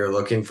capital and you're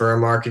looking for a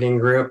marketing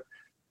group,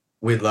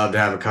 we'd love to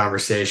have a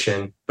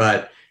conversation.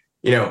 But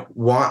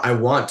I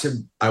want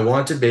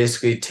to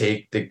basically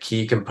take the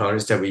key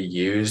components that we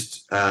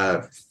used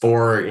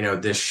for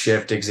this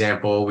Shift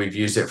example. We've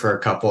used it for a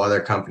couple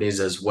other companies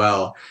as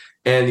well,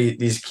 and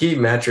these key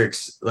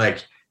metrics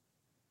like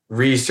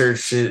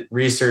research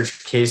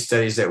case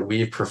studies that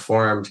we've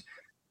performed.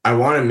 I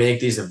want to make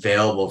these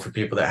available for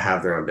people that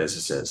have their own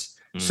businesses.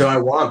 So I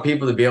want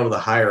people to be able to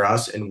hire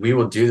us and we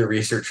will do the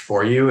research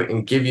for you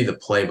and give you the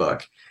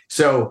playbook.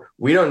 So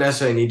we don't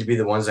necessarily need to be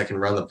the ones that can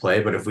run the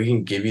play, but if we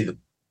can give you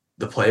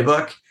the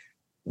playbook,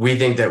 we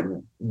think that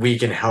we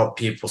can help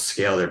people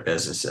scale their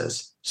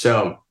businesses.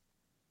 So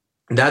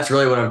that's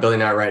really what I'm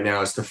building out right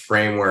now is the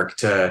framework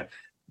to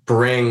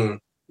bring,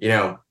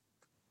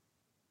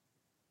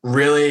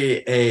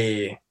 really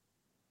an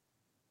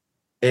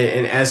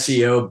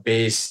SEO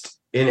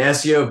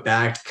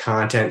backed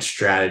content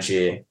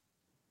strategy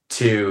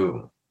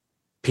to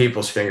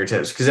people's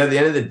fingertips. Because at the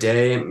end of the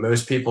day,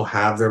 most people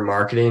have their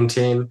marketing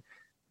team.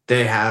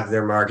 They have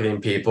their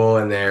marketing people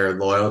and they're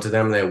loyal to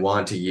them. They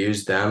want to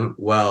use them.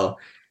 Well,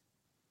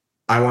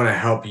 I want to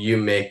help you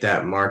make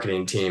that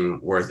marketing team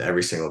worth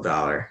every single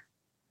dollar.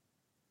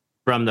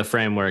 From the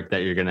framework that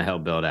you're going to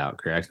help build out,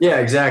 correct? Yeah,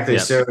 exactly.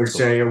 Yep. So,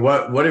 Cool.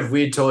 What if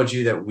we told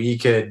you that we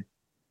could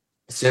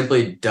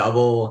simply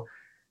double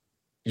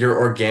your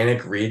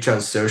organic reach on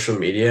social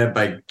media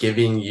by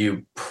giving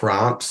you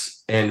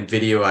prompts and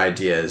video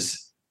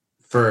ideas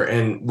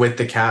and with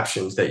the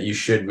captions that you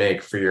should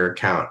make for your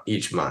account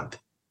each month,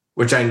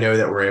 which I know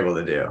that we're able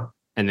to do.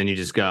 And then you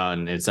just go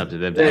and it's up to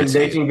them. And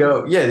they can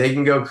go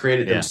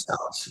create it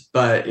themselves.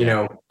 But,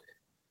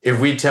 if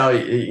we tell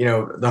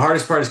you, the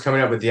hardest part is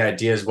coming up with the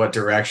ideas. What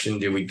direction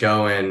do we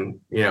go in?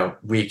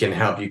 We can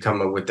help you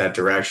come up with that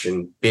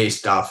direction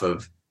based off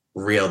of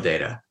real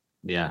data.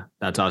 Yeah,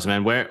 that's awesome,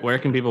 man. Where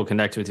can people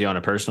connect with you on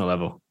a personal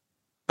level?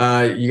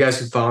 You guys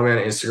can follow me on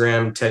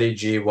Instagram,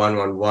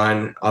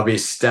 TeddyG111. I'll be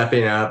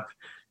stepping up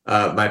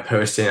my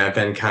posting. I've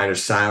been kind of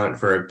silent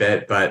for a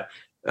bit, but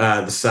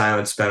the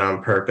silence been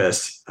on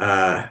purpose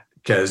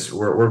because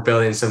we're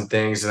building some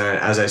things. And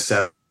as I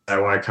said, I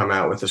want to come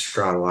out with a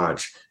strong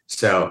launch.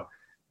 So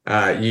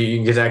you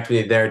can connect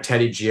me there,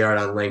 Teddy Giard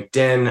on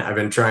LinkedIn. I've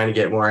been trying to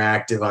get more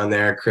active on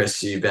there.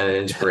 Chris, you've been an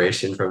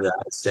inspiration from that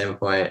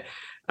standpoint.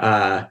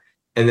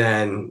 And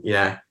then,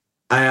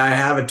 I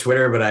have a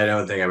Twitter, but I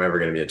don't think I'm ever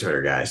going to be a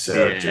Twitter guy.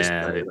 So just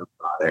don't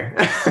bother.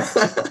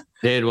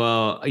 Dude,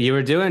 well, you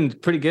were doing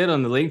pretty good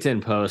on the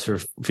LinkedIn post for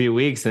a few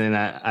weeks, and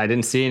I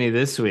didn't see any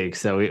this week.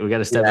 So we got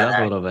to step it up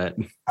a little bit.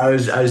 I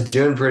was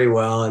doing pretty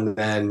well, and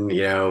then,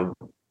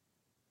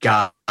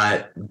 got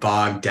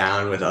bogged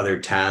down with other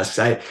tasks.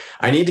 I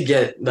need to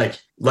get like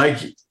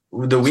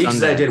the weeks Sunday.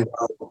 That I did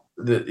well.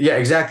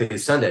 Exactly.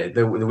 It's Sunday.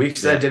 The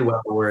weeks that I did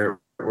well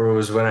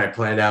was when I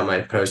planned out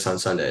my posts on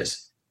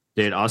Sundays.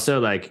 Dude,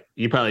 also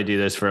you probably do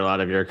this for a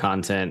lot of your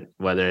content,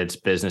 whether it's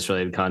business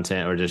related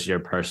content or just your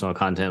personal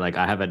content. Like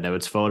I have a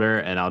notes folder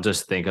and I'll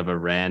just think of a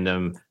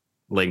random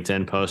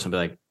LinkedIn post and be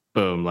like,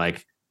 boom,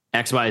 like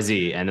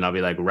XYZ. And then I'll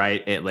be like,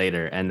 write it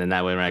later. And then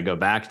that way, when I go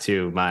back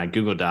to my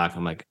Google Doc,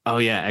 I'm like, oh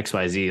yeah,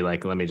 XYZ.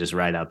 Like, let me just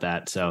write out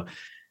that. So,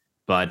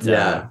 but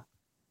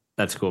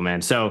that's cool,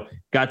 man. So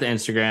got the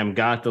Instagram,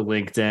 got the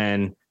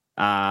LinkedIn.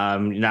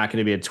 You're not going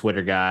to be a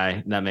Twitter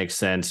guy. That makes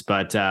sense.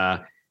 But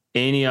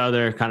any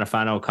other kind of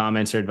final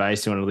comments or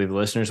advice you want to leave the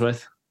listeners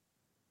with?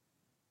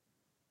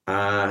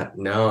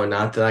 No,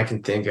 not that I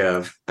can think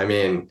of. I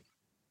mean,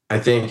 I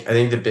think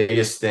the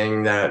biggest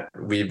thing that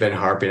we've been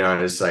harping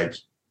on is like,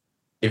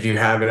 if you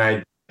have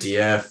an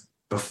idea,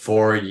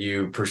 before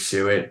you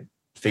pursue it,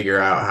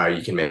 figure out how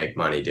you can make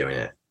money doing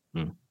it.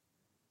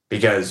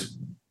 Because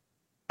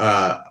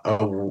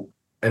an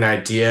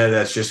idea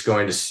that's just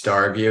going to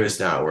starve you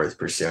is not worth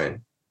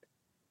pursuing.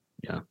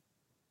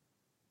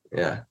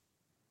 Yeah.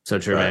 So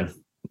true, man.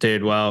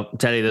 Dude, well,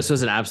 Teddy, this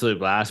was an absolute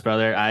blast,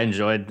 brother. I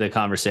enjoyed the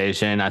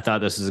conversation. I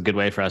thought this was a good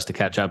way for us to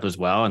catch up as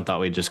well and thought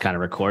we'd just kind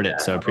of record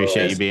it. So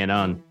appreciate you being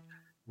on.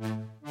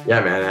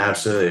 Yeah, man. I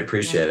absolutely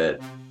appreciate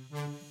it.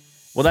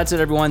 Well, that's it,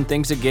 everyone.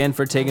 Thanks again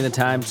for taking the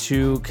time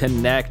to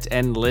connect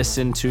and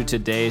listen to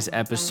today's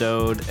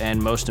episode.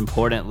 And most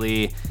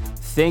importantly,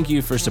 thank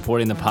you for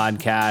supporting the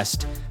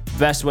podcast.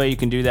 Best way you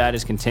can do that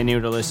is continue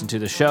to listen to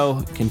the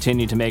show,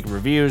 continue to make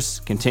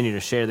reviews, continue to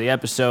share the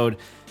episode.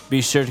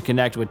 Be sure to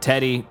connect with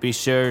Teddy. Be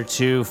sure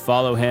to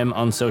follow him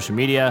on social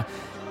media.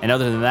 And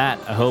other than that,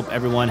 I hope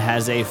everyone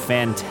has a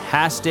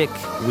fantastic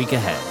week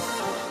ahead.